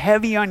moving? What's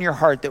heavy on your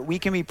heart that we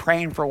can be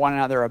praying for one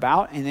another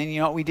about? And then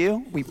you know what we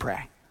do? We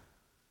pray.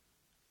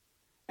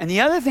 And the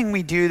other thing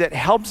we do that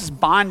helps us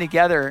bond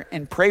together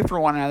and pray for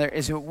one another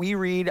is that we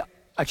read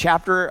a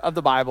chapter of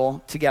the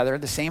Bible together,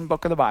 the same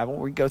book of the Bible.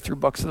 We go through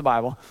books of the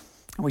Bible,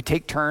 and we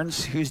take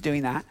turns who's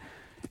doing that.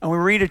 And we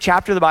read a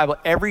chapter of the Bible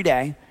every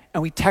day,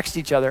 and we text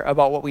each other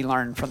about what we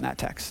learned from that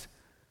text.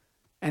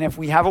 And if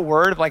we have a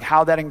word of like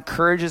how that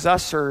encourages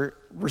us or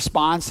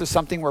responds to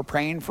something we're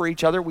praying for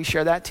each other, we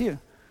share that too.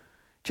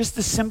 Just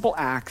the simple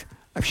act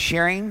of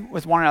sharing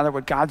with one another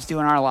what God's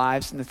doing in our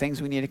lives and the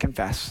things we need to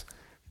confess,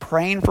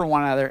 praying for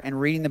one another and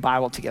reading the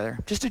Bible together,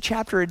 just a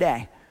chapter a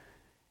day,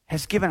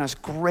 has given us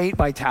great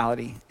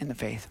vitality in the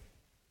faith.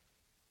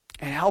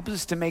 It helps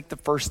us to make the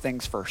first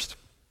things first.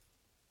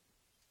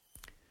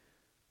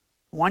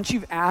 Once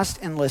you've asked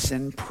and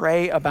listened,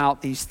 pray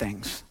about these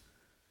things.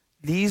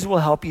 These will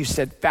help you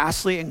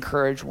steadfastly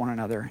encourage one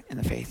another in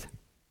the faith.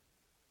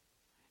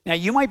 Now,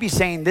 you might be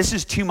saying, this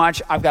is too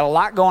much. I've got a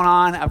lot going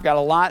on. I've got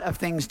a lot of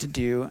things to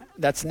do.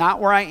 That's not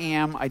where I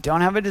am. I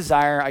don't have a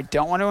desire. I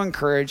don't want to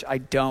encourage. I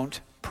don't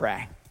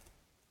pray.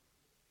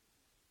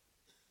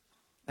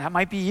 That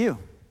might be you.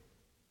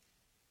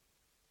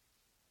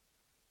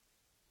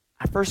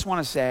 I first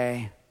want to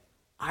say,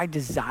 I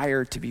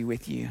desire to be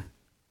with you.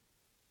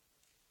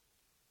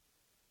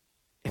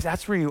 If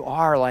that's where you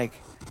are, like,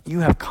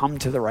 you have come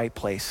to the right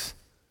place.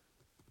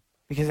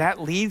 Because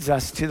that leads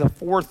us to the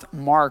fourth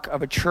mark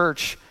of a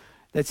church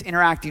that's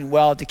interacting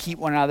well to keep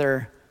one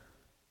another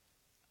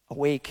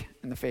awake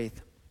in the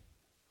faith.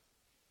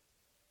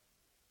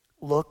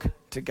 Look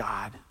to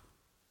God.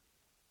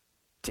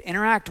 To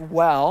interact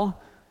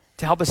well,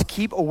 to help us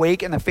keep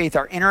awake in the faith,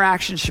 our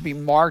interactions should be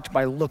marked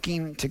by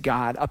looking to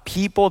God, a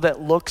people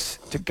that looks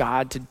to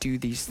God to do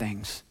these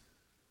things.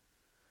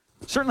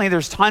 Certainly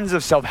there's tons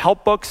of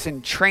self-help books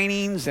and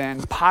trainings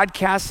and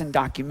podcasts and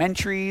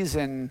documentaries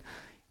and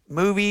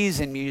movies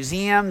and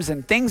museums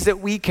and things that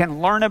we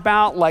can learn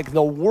about. Like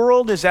the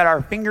world is at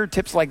our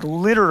fingertips, like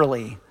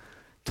literally,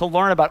 to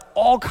learn about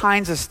all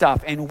kinds of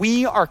stuff. And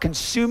we are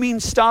consuming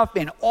stuff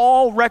in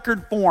all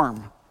record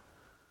form.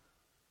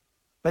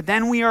 But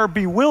then we are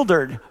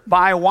bewildered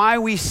by why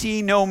we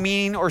see no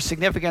meaning or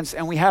significance,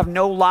 and we have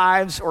no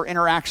lives or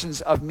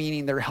interactions of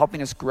meaning that are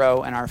helping us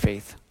grow in our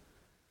faith.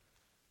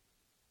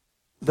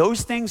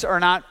 Those things are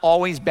not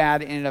always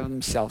bad in and of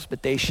themselves,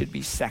 but they should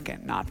be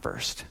second, not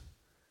first.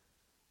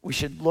 We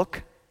should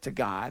look to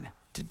God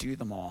to do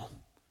them all,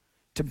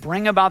 to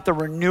bring about the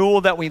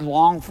renewal that we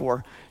long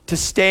for, to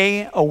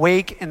stay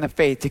awake in the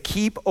faith, to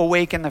keep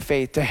awake in the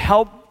faith, to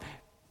help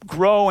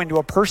grow into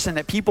a person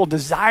that people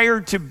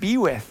desire to be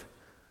with.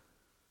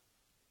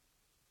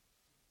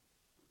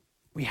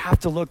 We have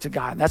to look to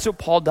God. That's what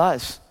Paul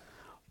does.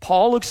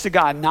 Paul looks to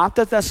God, not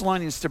the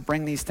Thessalonians, to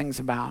bring these things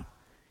about.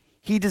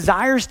 He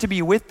desires to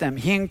be with them.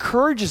 He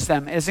encourages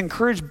them, is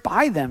encouraged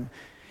by them.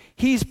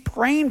 He's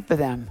praying for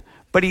them,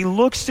 but he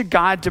looks to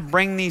God to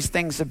bring these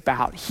things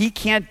about. He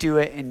can't do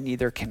it, and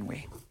neither can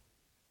we.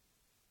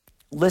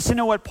 Listen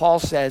to what Paul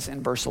says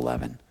in verse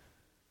 11.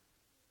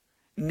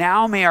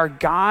 Now may our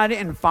God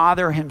and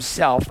Father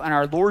himself and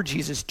our Lord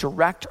Jesus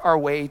direct our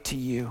way to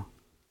you.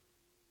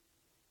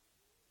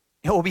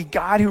 It will be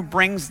God who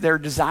brings their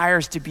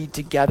desires to be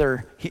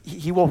together.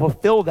 He will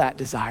fulfill that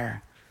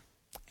desire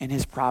in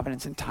his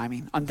providence and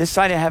timing on this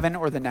side of heaven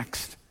or the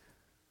next.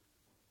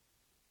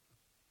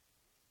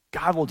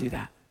 God will do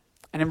that.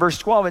 And in verse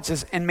 12 it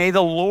says, and may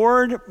the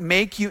Lord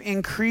make you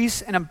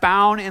increase and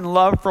abound in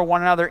love for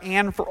one another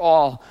and for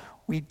all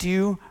we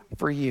do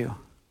for you.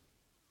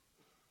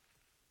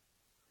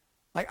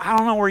 Like, I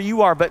don't know where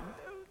you are, but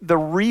the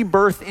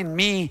rebirth in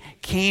me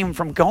came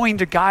from going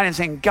to God and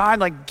saying, God,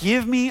 like,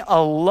 give me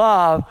a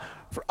love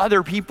for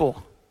other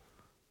people.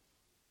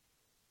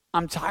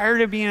 I'm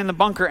tired of being in the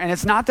bunker, and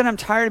it's not that I'm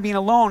tired of being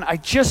alone. I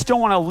just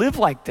don't want to live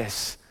like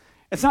this.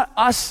 It's not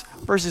us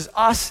versus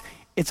us.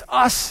 It's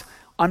us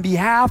on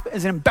behalf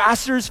as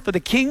ambassadors for the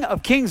King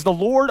of Kings, the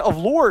Lord of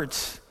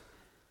Lords.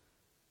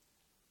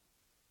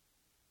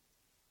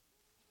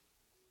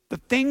 The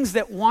things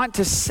that want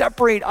to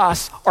separate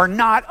us are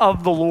not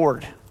of the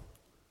Lord.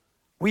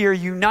 We are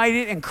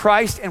united in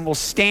Christ and will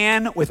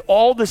stand with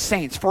all the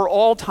saints for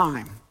all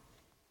time.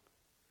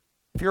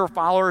 If you're a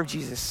follower of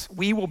Jesus,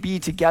 we will be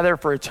together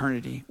for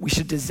eternity. We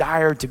should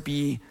desire to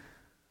be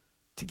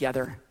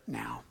together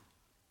now.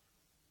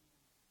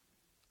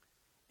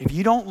 If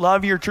you don't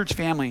love your church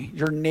family,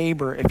 your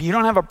neighbor, if you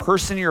don't have a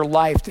person in your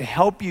life to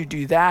help you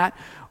do that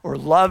or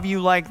love you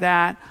like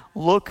that,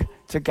 look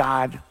to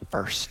God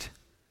first.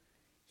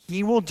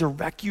 He will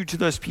direct you to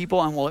those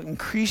people and will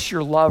increase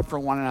your love for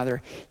one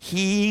another.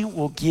 He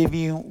will give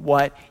you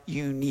what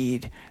you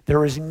need.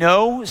 There is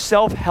no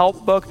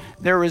self-help book.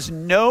 There is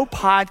no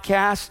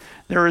podcast.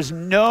 There is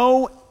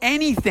no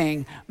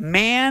anything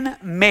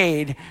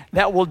man-made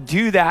that will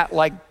do that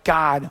like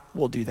God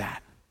will do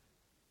that.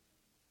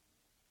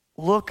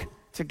 Look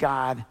to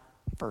God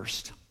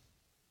first.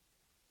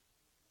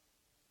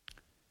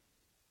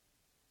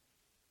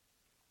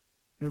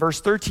 In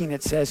verse 13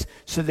 it says,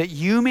 so that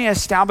you may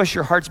establish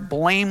your hearts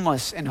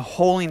blameless in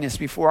holiness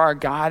before our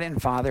God and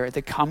Father at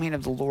the coming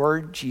of the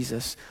Lord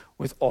Jesus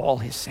with all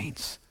his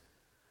saints.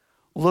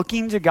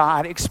 Looking to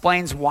God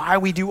explains why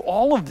we do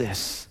all of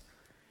this.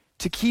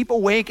 To keep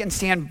awake and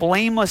stand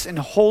blameless in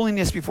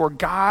holiness before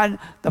God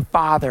the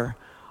Father.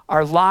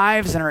 Our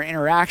lives and our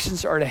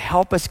interactions are to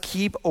help us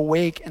keep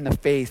awake in the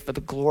faith for the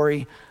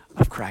glory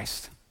of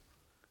Christ.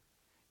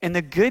 And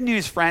the good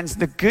news, friends,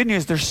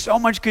 there's so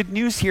much good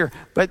news here,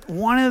 but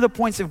one of the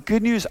points of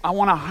good news I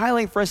want to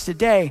highlight for us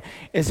today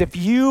is if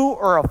you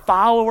are a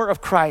follower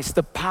of Christ,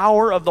 the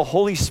power of the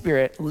Holy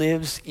Spirit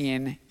lives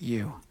in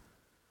you.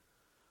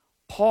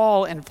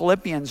 Paul in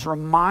Philippians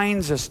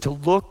reminds us to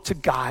look to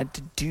God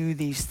to do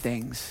these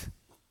things.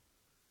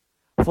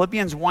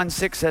 Philippians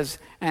 1:6 says,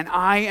 and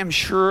I am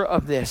sure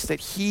of this, that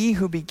he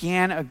who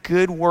began a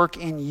good work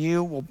in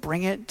you will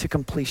bring it to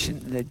completion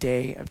in the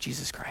day of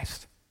Jesus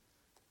Christ.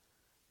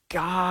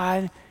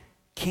 God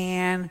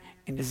can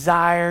and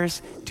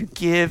desires to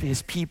give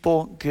his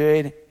people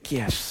good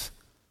gifts.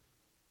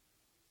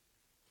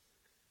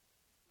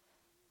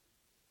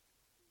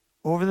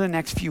 Over the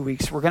next few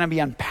weeks, we're going to be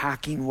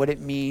unpacking what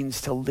it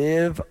means to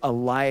live a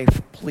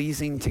life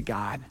pleasing to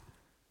God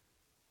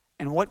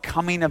and what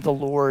coming of the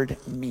Lord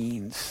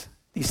means.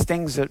 These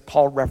things that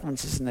Paul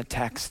references in the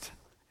text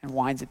and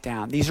winds it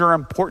down. These are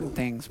important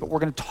things, but we're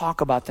going to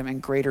talk about them in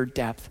greater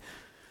depth.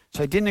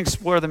 So I didn't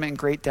explore them in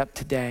great depth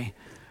today.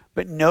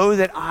 But know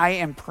that I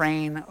am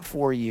praying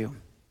for you.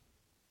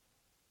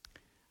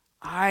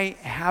 I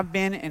have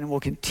been and will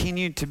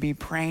continue to be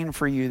praying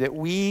for you that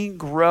we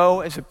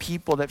grow as a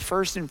people that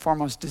first and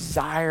foremost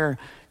desire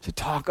to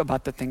talk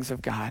about the things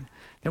of God.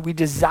 That we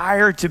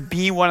desire to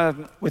be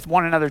with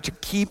one another, to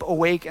keep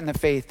awake in the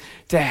faith,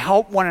 to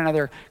help one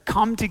another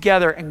come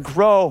together and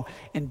grow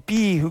and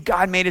be who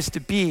God made us to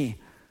be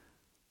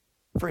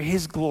for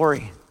his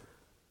glory.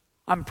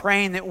 I'm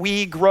praying that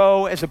we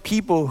grow as a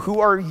people who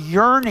are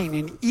yearning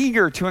and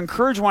eager to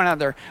encourage one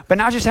another, but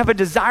not just have a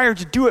desire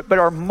to do it, but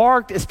are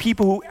marked as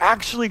people who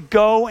actually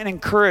go and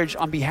encourage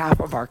on behalf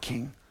of our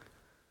King.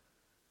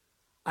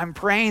 I'm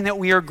praying that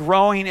we are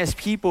growing as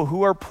people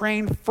who are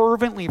praying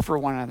fervently for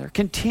one another,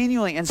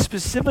 continually and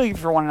specifically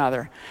for one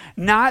another.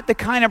 Not the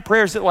kind of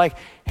prayers that like,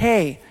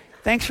 hey,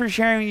 thanks for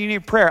sharing you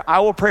need prayer.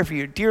 I will pray for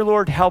you. Dear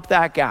Lord, help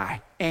that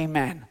guy.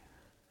 Amen.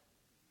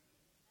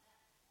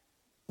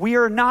 We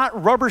are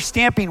not rubber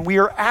stamping. We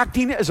are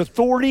acting as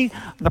authority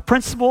on the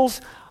principles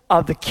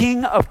of the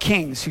King of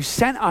Kings who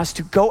sent us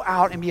to go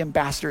out and be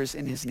ambassadors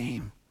in his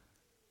name.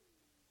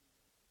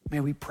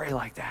 May we pray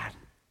like that.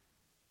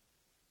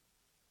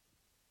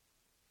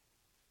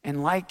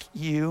 And like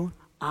you,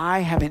 I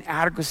have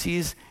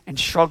inadequacies and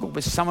struggle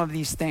with some of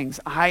these things.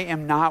 I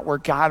am not where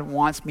God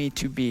wants me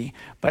to be,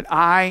 but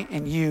I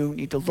and you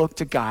need to look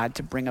to God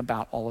to bring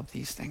about all of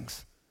these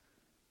things.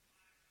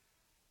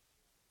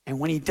 And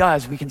when he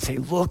does, we can say,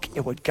 look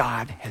at what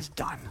God has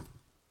done.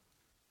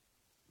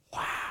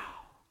 Wow.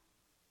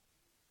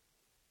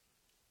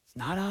 It's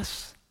not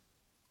us.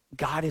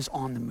 God is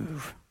on the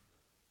move.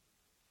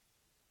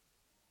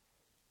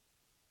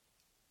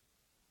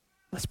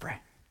 Let's pray.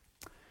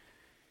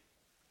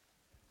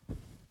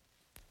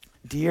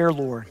 Dear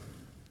Lord,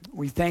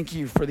 we thank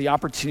you for the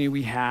opportunity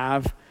we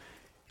have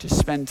to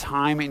spend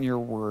time in your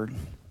word.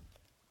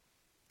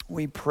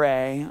 We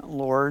pray,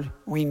 Lord,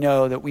 we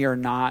know that we are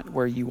not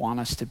where you want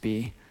us to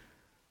be.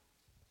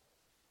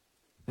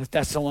 The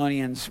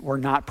Thessalonians were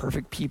not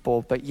perfect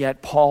people, but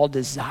yet Paul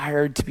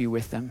desired to be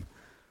with them.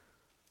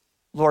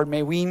 Lord,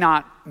 may we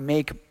not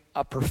make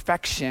a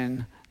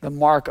perfection the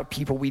mark of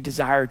people we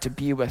desire to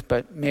be with,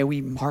 but may we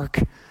mark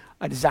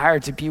a desire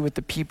to be with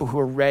the people who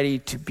are ready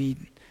to be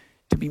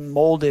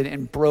molded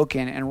and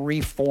broken and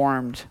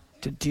reformed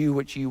to do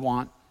what you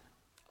want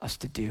us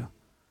to do.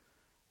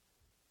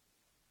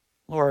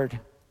 Lord,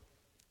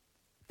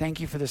 Thank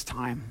you for this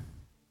time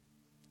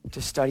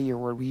to study your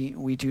word.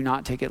 We do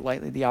not take it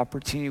lightly, the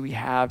opportunity we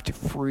have to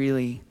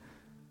freely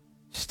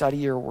study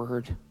your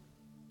word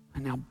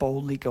and now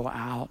boldly go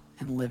out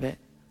and live it.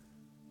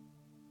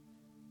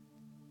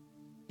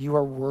 You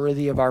are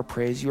worthy of our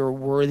praise. You are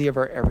worthy of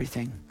our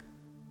everything.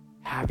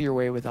 Have your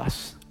way with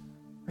us.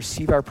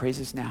 Receive our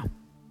praises now.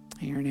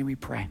 In your name we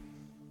pray.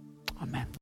 Amen.